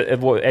year?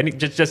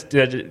 Just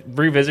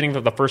revisiting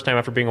for the first time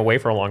after being away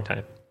for a long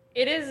time.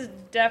 It is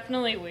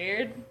definitely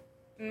weird,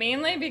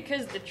 mainly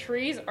because the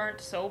trees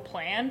aren't so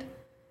planned.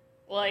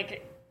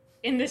 Like,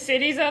 in the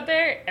cities out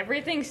there,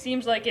 everything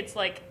seems like it's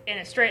like in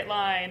a straight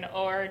line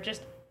or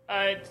just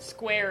a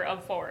square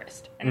of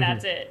forest, and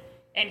that's it.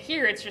 And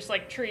here it's just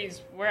like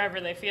trees wherever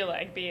they feel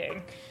like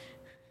being.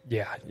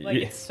 Yeah.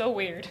 It's so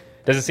weird.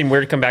 Does it seem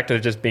weird to come back to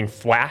just being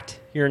flat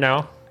here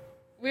now?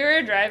 We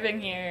were driving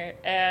here,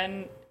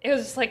 and it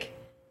was just like,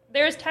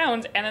 there's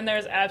towns, and then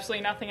there's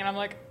absolutely nothing, and I'm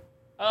like,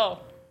 oh,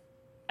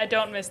 I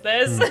don't miss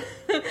this.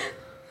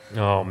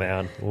 Oh,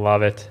 man.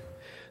 Love it.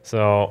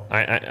 So,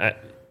 I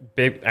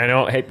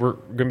know, hey, we're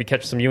going to be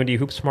catching some UND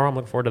hoops tomorrow. I'm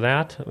looking forward to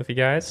that with you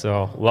guys.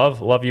 So,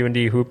 love UND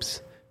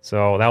hoops.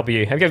 So, that'll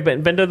be... Have you guys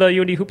been to the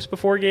UND hoops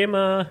before game?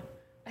 I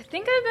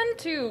think I've been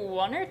to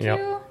 1 or 2.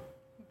 Yep.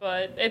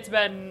 But it's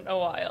been a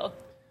while.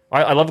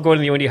 I love going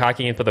to the UND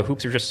hockey game, but the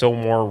hoops are just so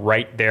more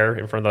right there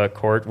in front of the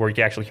court where you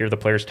can actually hear the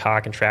players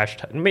talk and trash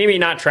talk. Maybe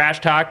not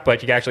trash talk,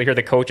 but you can actually hear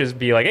the coaches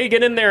be like, hey,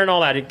 get in there and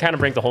all that. It kind of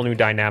brings a whole new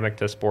dynamic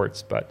to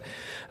sports. But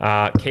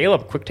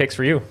Caleb, quick takes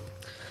for you.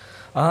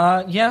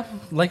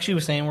 Like she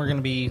was saying, we're going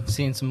to be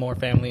seeing some more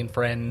family and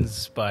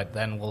friends, but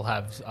then we'll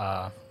have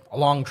a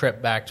long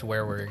trip back to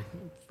where we're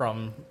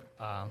from,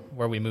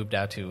 where we moved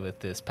out to with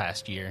this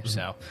past year. Mm-hmm.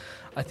 So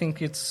I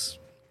think it's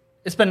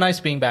been nice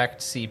being back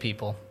to see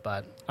people,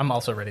 but I'm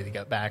also ready to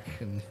get back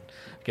and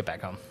get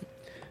back home.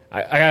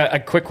 I got a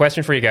quick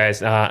question for you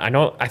guys.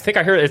 I think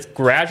I heard it's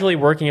gradually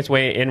working its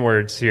way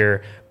inwards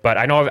here, but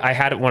I know I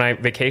had it when I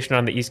vacationed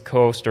on the East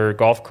Coast or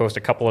Gulf Coast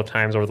a couple of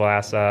times over the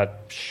last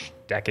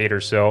decade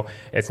or so.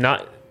 It's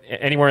not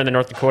anywhere in the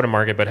North Dakota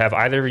market, but have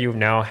either of you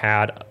now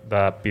had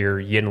the beer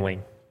Yuengling?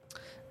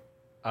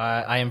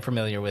 I am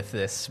familiar with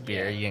this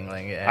beer,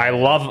 Yuengling. I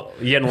love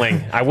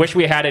Yuengling. I wish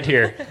we had it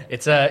here.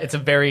 It's a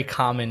very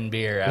common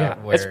beer.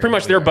 It's pretty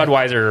much their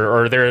Budweiser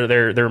or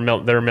their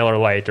Miller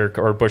Lite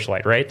or Busch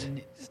Light,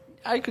 right?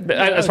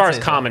 As far as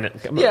common,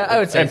 I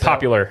would say and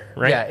popular,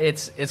 right? Yeah,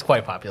 it's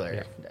quite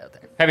popular out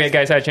there. Have you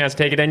guys had a chance to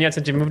take it in yet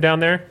since you moved down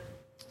there?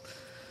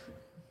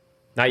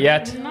 Not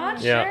yet. I'm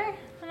not sure.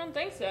 I don't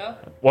think so.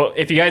 Well,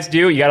 if you guys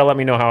do, you got to let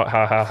me know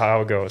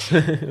how it goes.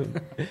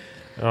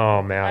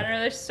 Oh man! I don't know.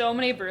 There's so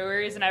many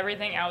breweries and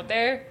everything out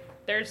there.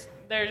 There's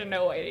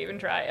no way to even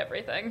try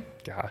everything.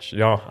 Gosh,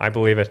 no, I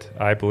believe it.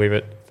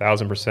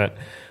 1,000%.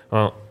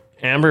 Well,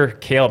 Amber,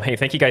 Caleb, hey,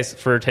 thank you guys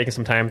for taking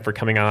some time for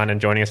coming on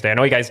and joining us today. I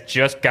know you guys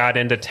just got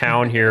into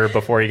town here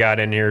before you got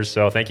in here,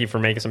 so thank you for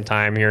making some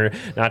time here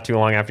not too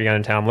long after you got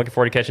in town. I'm looking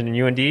forward to catching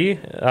the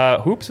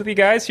UND hoops with you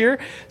guys here.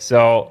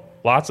 So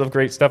lots of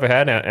great stuff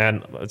ahead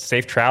and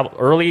safe travel.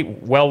 Early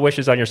well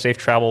wishes on your safe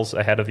travels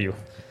ahead of you.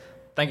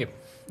 Thank you.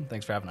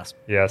 Thanks for having us.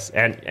 Yes,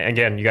 and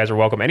again, you guys are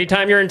welcome.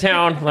 Anytime you're in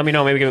town, let me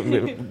know. Maybe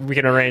we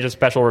can arrange a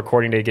special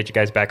recording day to get you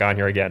guys back on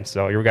here again.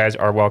 So you guys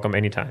are welcome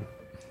anytime.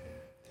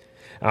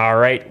 All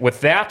right,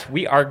 with that,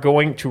 we are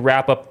going to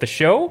wrap up the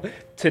show.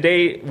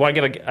 Today, I want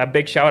to give a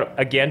big shout out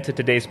again to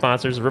today's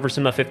sponsors, River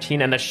Cinema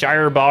 15 and the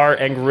Shire Bar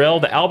and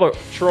Grill, the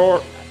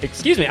Albatross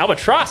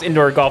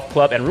Indoor Golf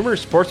Club, and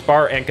Rumors Sports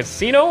Bar and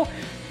Casino.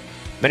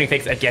 Many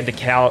thanks again to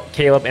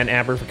Caleb and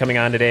Amber for coming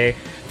on today.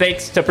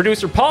 Thanks to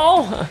producer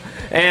Paul.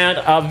 And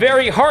a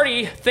very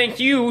hearty thank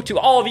you to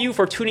all of you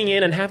for tuning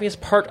in and having us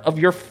part of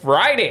your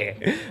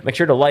Friday. Make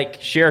sure to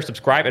like, share,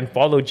 subscribe, and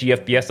follow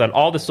GFBS on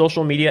all the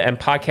social media and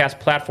podcast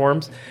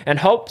platforms. And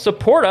help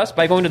support us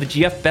by going to the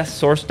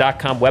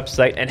GFBestSource.com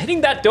website and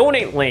hitting that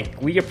donate link.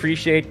 We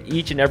appreciate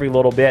each and every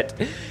little bit.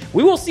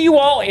 We will see you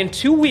all in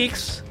 2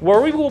 weeks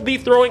where we will be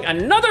throwing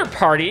another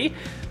party.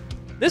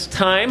 This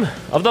time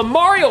of the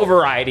Mario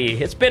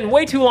variety. It's been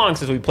way too long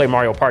since we played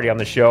Mario Party on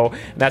the show.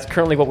 And that's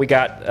currently what we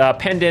got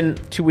penned in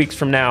 2 weeks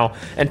from now.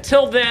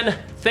 Until then,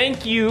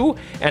 thank you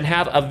and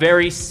have a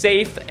very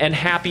safe and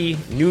happy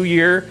new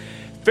year.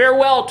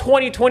 Farewell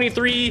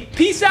 2023.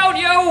 Peace out,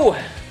 yo!